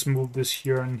kill this, move this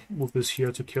here, and move this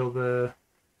here to kill the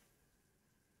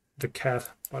cat,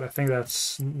 but I think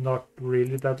that's not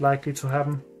really that likely to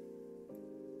happen.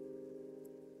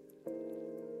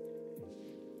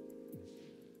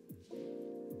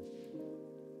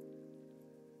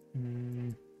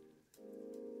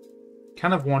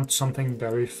 Kind of want something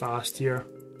very fast here.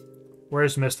 Where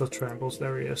is Mr. Trambles?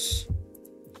 There he is.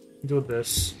 Do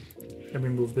this. Then we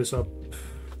move this up.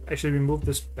 Actually, we move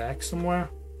this back somewhere.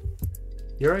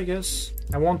 Here, I guess.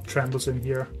 I want Trambles in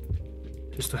here.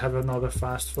 Just to have another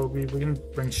fast phobia. We can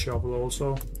bring Shovel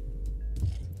also.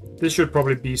 This should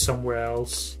probably be somewhere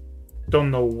else.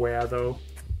 Don't know where though.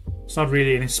 It's not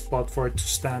really any spot for it to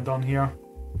stand on here.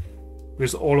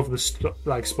 Because all of the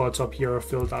spots up here are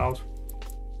filled out.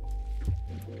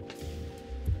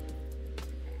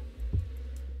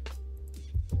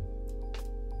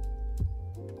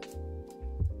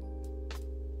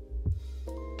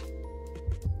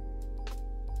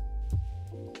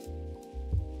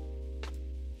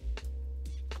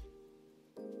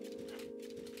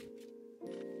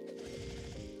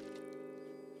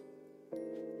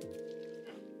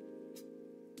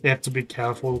 They have to be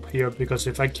careful here, because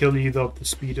if I kill either of the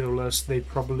speedolers, they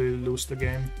probably lose the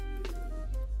game.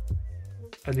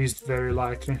 At least very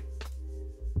likely.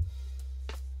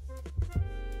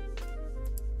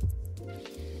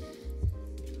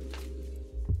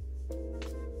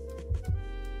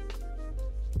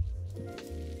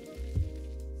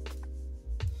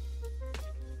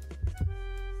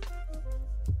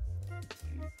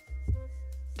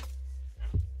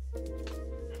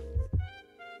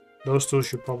 Those two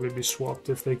should probably be swapped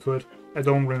if they could. I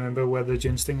don't remember where the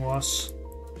ginseng was.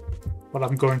 But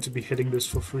I'm going to be hitting this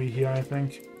for free here, I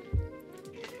think.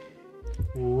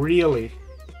 Really?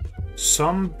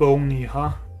 Some bony,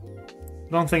 huh?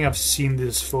 I don't think I've seen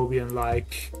this phobia in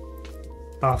like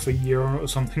half a year or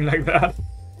something like that.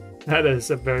 That is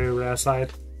a very rare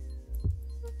sight.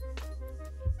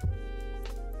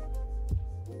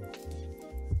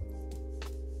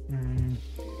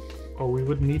 Oh, we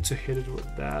would need to hit it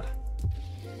with that.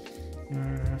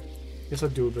 Guess I'll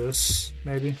do this,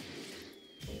 maybe.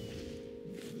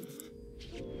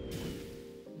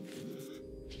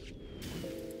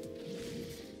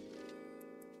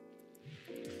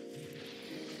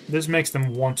 This makes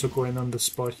them want to go in on the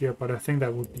spot here, but I think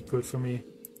that would be good for me.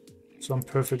 So I'm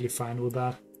perfectly fine with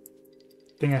that.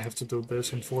 I think I have to do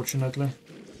this, unfortunately.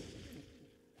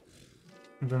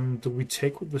 And then do we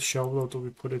take with the shovel or do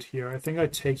we put it here? I think I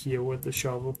take here with the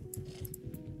shovel.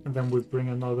 And then we bring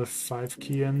another 5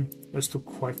 key in. Let's do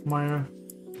Quagmire.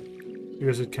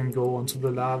 Because it can go onto the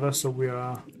lava, so we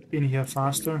are in here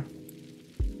faster.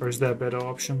 Or is there a better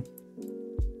option?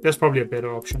 There's probably a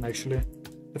better option, actually.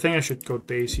 I think I should go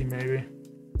Daisy, maybe.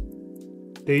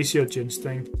 Daisy or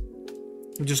Ginseng.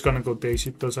 I'm just gonna go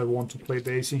Daisy because I want to play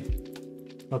Daisy.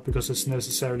 Not because it's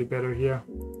necessarily better here.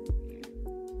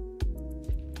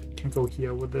 Can go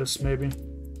here with this, maybe.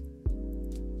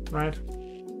 Right?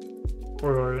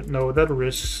 Or no, that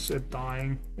risks it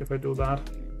dying if I do that.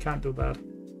 Can't do that.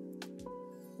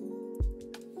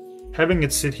 Having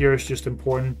it sit here is just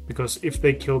important, because if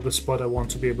they kill the spot, I want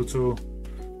to be able to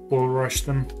bull rush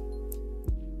them.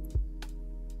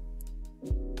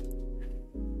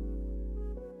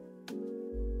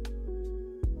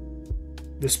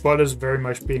 The spot is very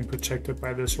much being protected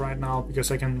by this right now,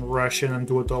 because I can rush in and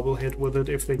do a double hit with it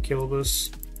if they kill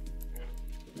this.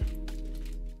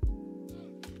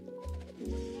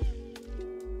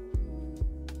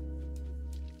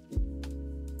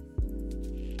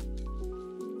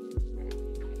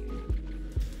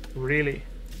 Really?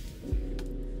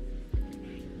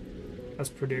 That's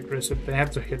pretty aggressive. They have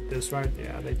to hit this, right?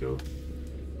 Yeah, they do.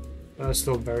 But that's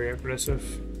still very aggressive.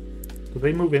 Do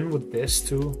they move in with this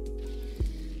too?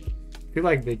 I feel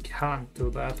like they can't do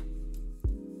that.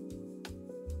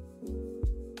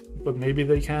 But maybe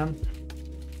they can.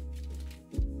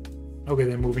 Okay,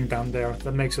 they're moving down there.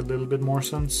 That makes a little bit more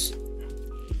sense.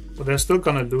 But they're still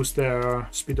gonna lose their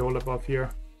Speedola buff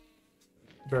here.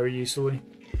 Very easily.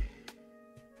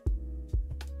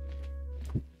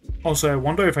 Also, I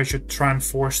wonder if I should try and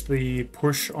force the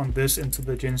push on this into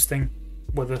the Ginseng,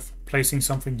 with placing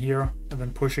something here and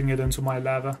then pushing it into my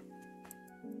lava.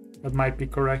 That might be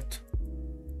correct.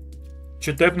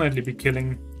 Should definitely be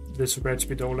killing this red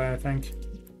Speedola, I think.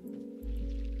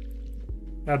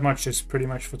 That much is pretty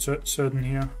much for certain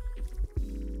here.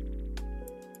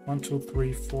 1, 2,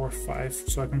 3, 4, 5.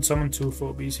 So I can summon 2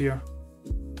 phobies here.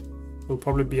 Will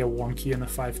probably be a 1 key and a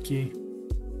 5 key.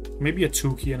 Maybe a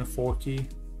 2 key and a 4 key.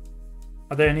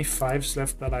 Are there any 5s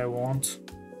left that I want?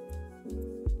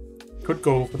 Could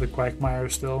go for the Quagmire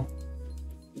still.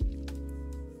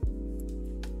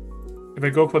 If I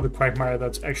go for the Quagmire,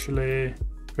 that's actually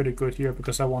pretty good here,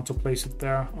 because I want to place it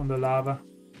there on the lava.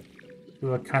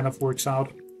 So that kind of works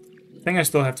out. I think I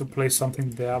still have to place something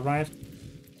there, right?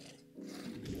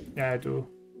 Yeah, I do.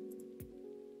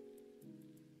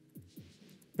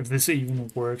 If this even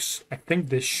works. I think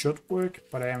this should work,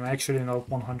 but I am actually not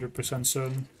 100%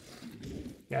 certain.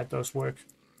 Yeah, it does work.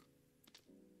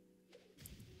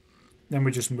 Then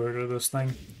we just murder this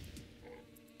thing.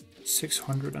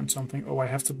 600 and something. Oh, I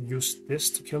have to use this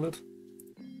to kill it?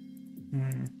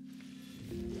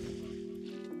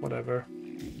 Whatever.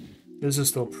 This is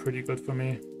still pretty good for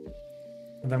me.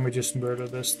 And then we just murder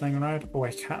this thing, right? Oh,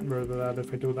 I can't murder that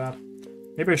if I do that.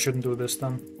 Maybe I shouldn't do this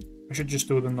then. I should just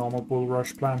do the normal bull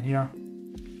rush plan here.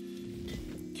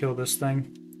 Kill this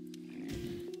thing.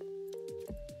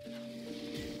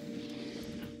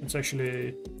 It's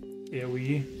actually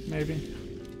AoE, maybe.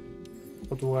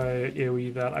 Or do I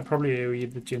AoE that? I probably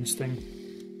AoE the Ginseng.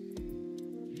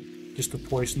 Just to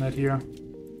poison it here.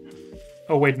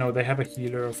 Oh wait, no, they have a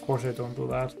healer. Of course I don't do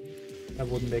that. That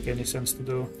wouldn't make any sense to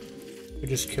do. We're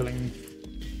just killing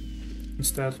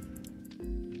instead.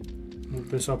 Move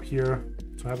this up here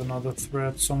to have another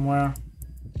thread somewhere.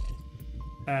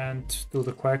 And do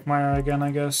the Quagmire again,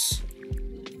 I guess.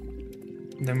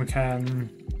 And then we can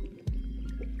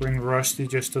bring Rusty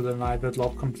just to deny that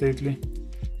lob completely.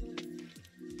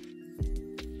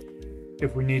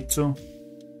 If we need to.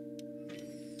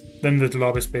 Then the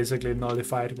lob is basically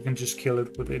nullified. We can just kill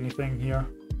it with anything here.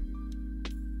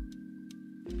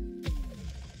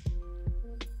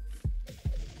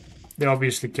 They're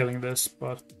obviously killing this,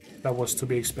 but that was to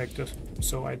be expected.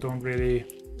 So I don't really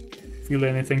feel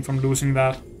anything from losing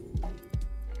that.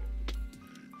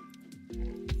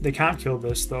 They can't kill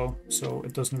this though, so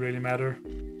it doesn't really matter.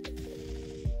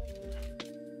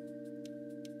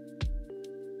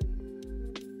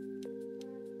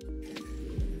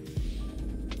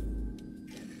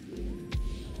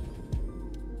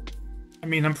 I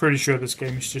mean, I'm pretty sure this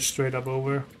game is just straight up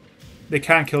over. They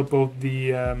can't kill both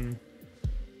the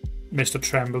Mr.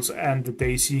 Trambles and the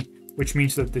Daisy, which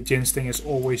means that the Jin Sting is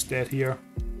always dead here.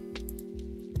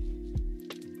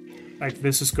 Like,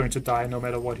 this is going to die no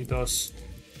matter what he does.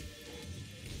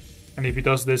 And if he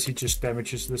does this, he just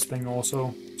damages this thing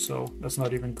also, so that's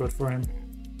not even good for him.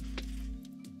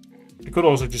 I could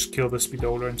also just kill the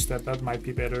Speedola instead, that might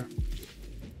be better.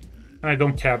 And I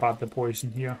don't care about the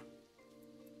poison here.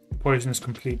 The poison is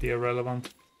completely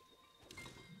irrelevant.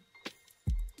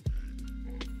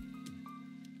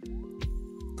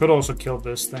 Could also kill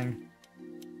this thing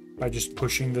by just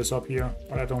pushing this up here,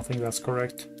 but I don't think that's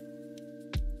correct.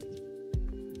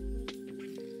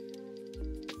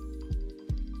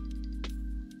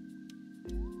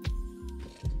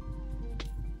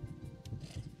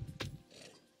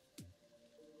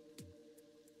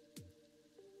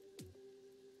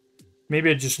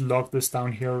 Maybe I just lock this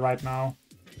down here right now.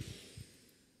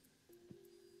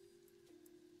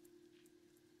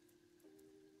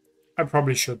 I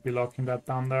probably should be locking that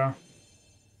down there.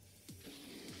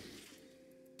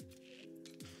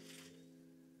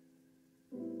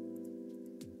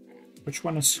 Which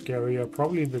one is scarier?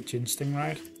 Probably the Jin Sting,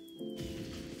 right?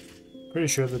 Pretty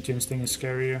sure the Jin Sting is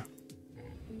scarier.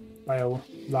 By a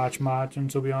large margin,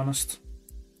 to be honest.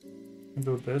 And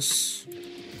do this.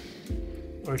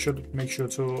 Or I should make sure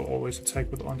to always attack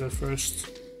with Undead first.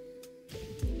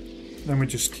 Then we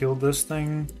just kill this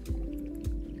thing.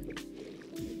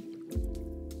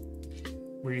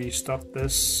 We stop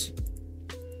this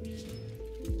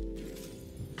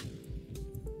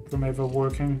from ever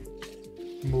working.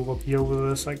 Move up here with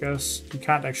this, I guess. You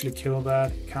can't actually kill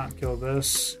that. You can't kill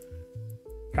this.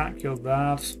 Can't kill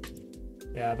that.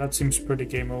 Yeah, that seems pretty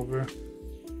game over.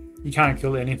 You can't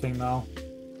kill anything now.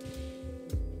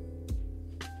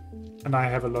 And I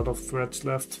have a lot of threads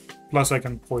left. Plus I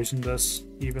can poison this,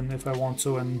 even if I want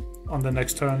to, and on the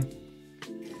next turn.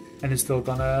 And it's still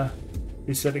gonna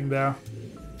be sitting there.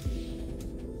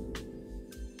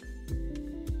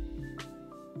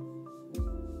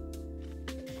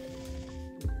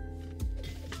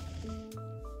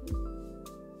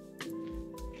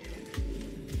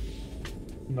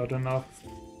 Not enough.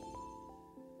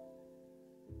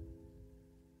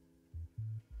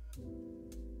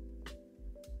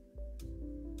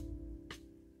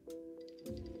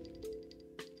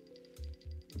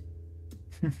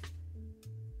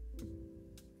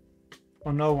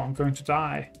 Oh no, I'm going to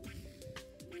die.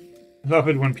 I love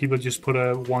it when people just put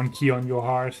a 1 key on your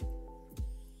heart.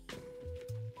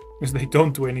 Because they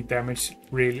don't do any damage,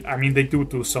 really. I mean, they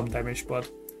do some damage, but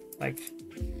like,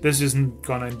 this isn't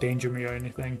gonna endanger me or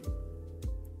anything.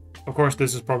 Of course,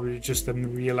 this is probably just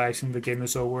them realizing the game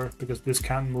is over, because this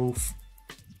can't move.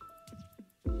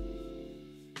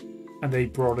 And they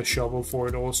brought a shovel for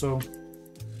it also.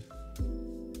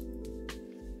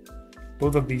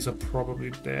 Both of these are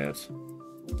probably dead,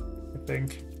 I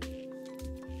think.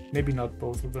 Maybe not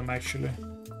both of them, actually.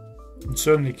 Can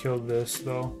certainly kill this,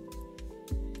 though.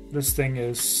 This thing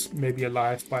is maybe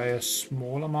alive by a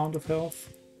small amount of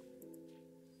health.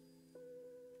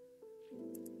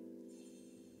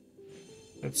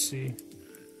 Let's see.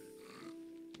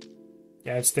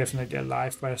 Yeah, it's definitely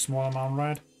alive by a small amount,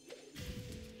 right?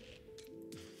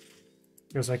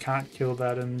 Because I can't kill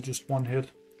that in just one hit.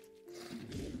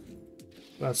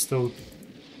 That's still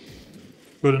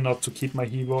good enough to keep my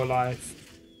hero alive.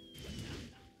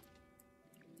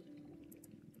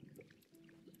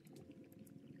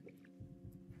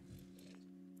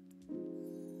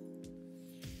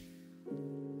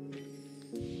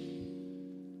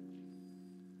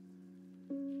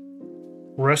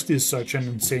 Rusty is such an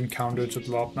insane counter to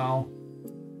Glob now.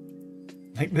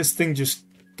 Like, this thing just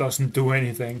doesn't do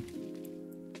anything.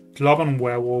 Glob and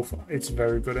Werewolf, it's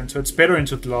very good into. It's better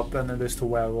into Glob than it is to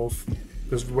Werewolf.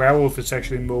 Because Werewolf is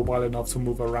actually mobile enough to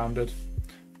move around it.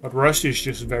 But Rusty is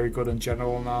just very good in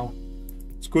general now.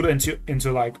 It's good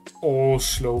into like all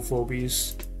slow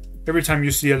phobies. Every time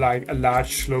you see a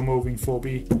large slow moving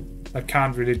phobie that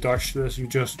can't really dodge this, you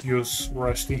just use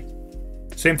Rusty.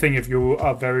 Same thing if you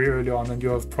are very early on and you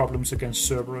have problems against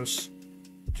Cerberus.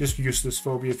 Just use this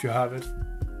phobie if you have it.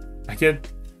 Like,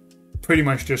 it pretty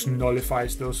much just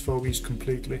nullifies those phobies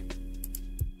completely.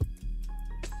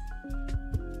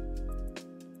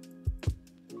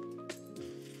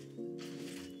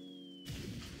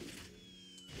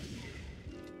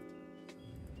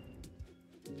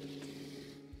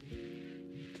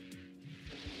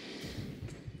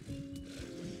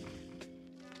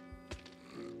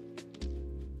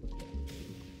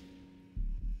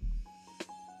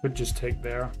 Could just take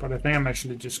there, but I think I'm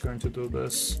actually just going to do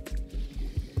this.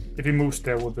 If he moves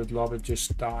there with the lob, it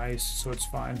just dies, so it's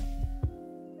fine.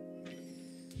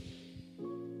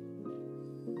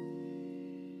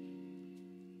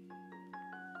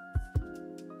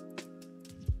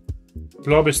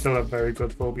 Blob is still a very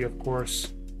good phobia, of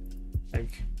course.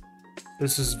 Like,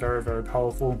 this is very, very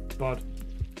powerful, but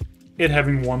it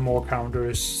having one more counter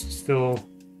is still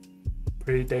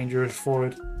pretty dangerous for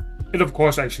it. It of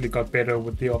course actually got better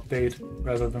with the update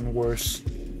rather than worse.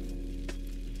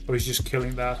 Oh, he's just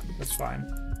killing that. That's fine.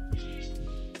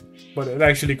 But it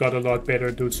actually got a lot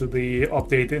better due to the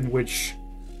update in which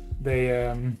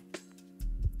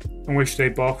they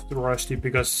buffed the Rusty,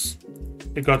 because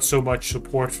it got so much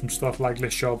support from stuff like Le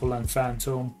Shovel and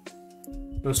Phantom.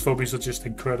 Those phobies are just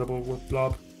incredible with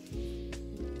Blob.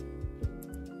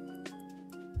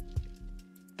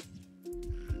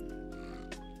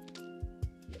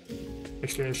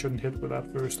 Actually, I shouldn't hit with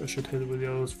that first. I should hit with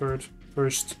the others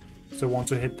first. So I want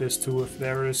to hit this too if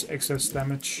there is excess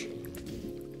damage.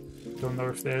 Don't know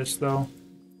if there is though.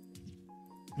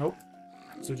 Nope.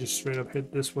 So just straight up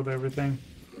hit this with everything.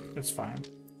 It's fine.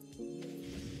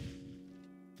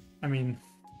 I mean,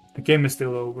 the game is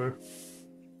still over.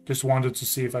 Just wanted to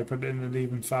see if I could end it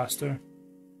even faster.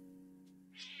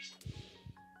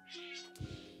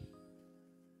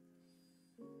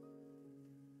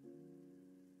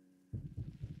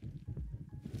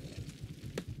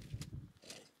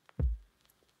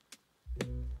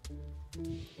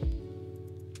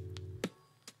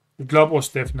 The glob was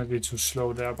definitely too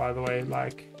slow there, by the way.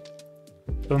 Like,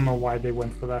 don't know why they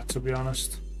went for that, to be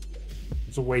honest. It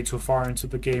was way too far into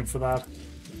the game for that.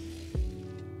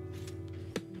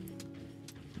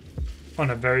 On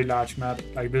a very large map.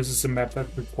 Like, this is a map that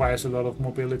requires a lot of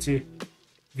mobility.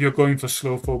 If you're going for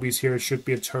slow phobies here, it should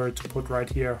be a turret to put right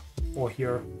here or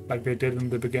here, like they did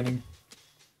in the beginning.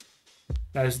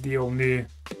 That is the only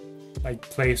like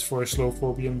place for a slow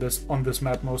phobia on this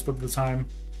map most of the time.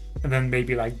 And then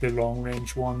maybe like the long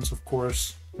range ones, of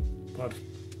course, but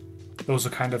those are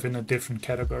kind of in a different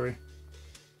category.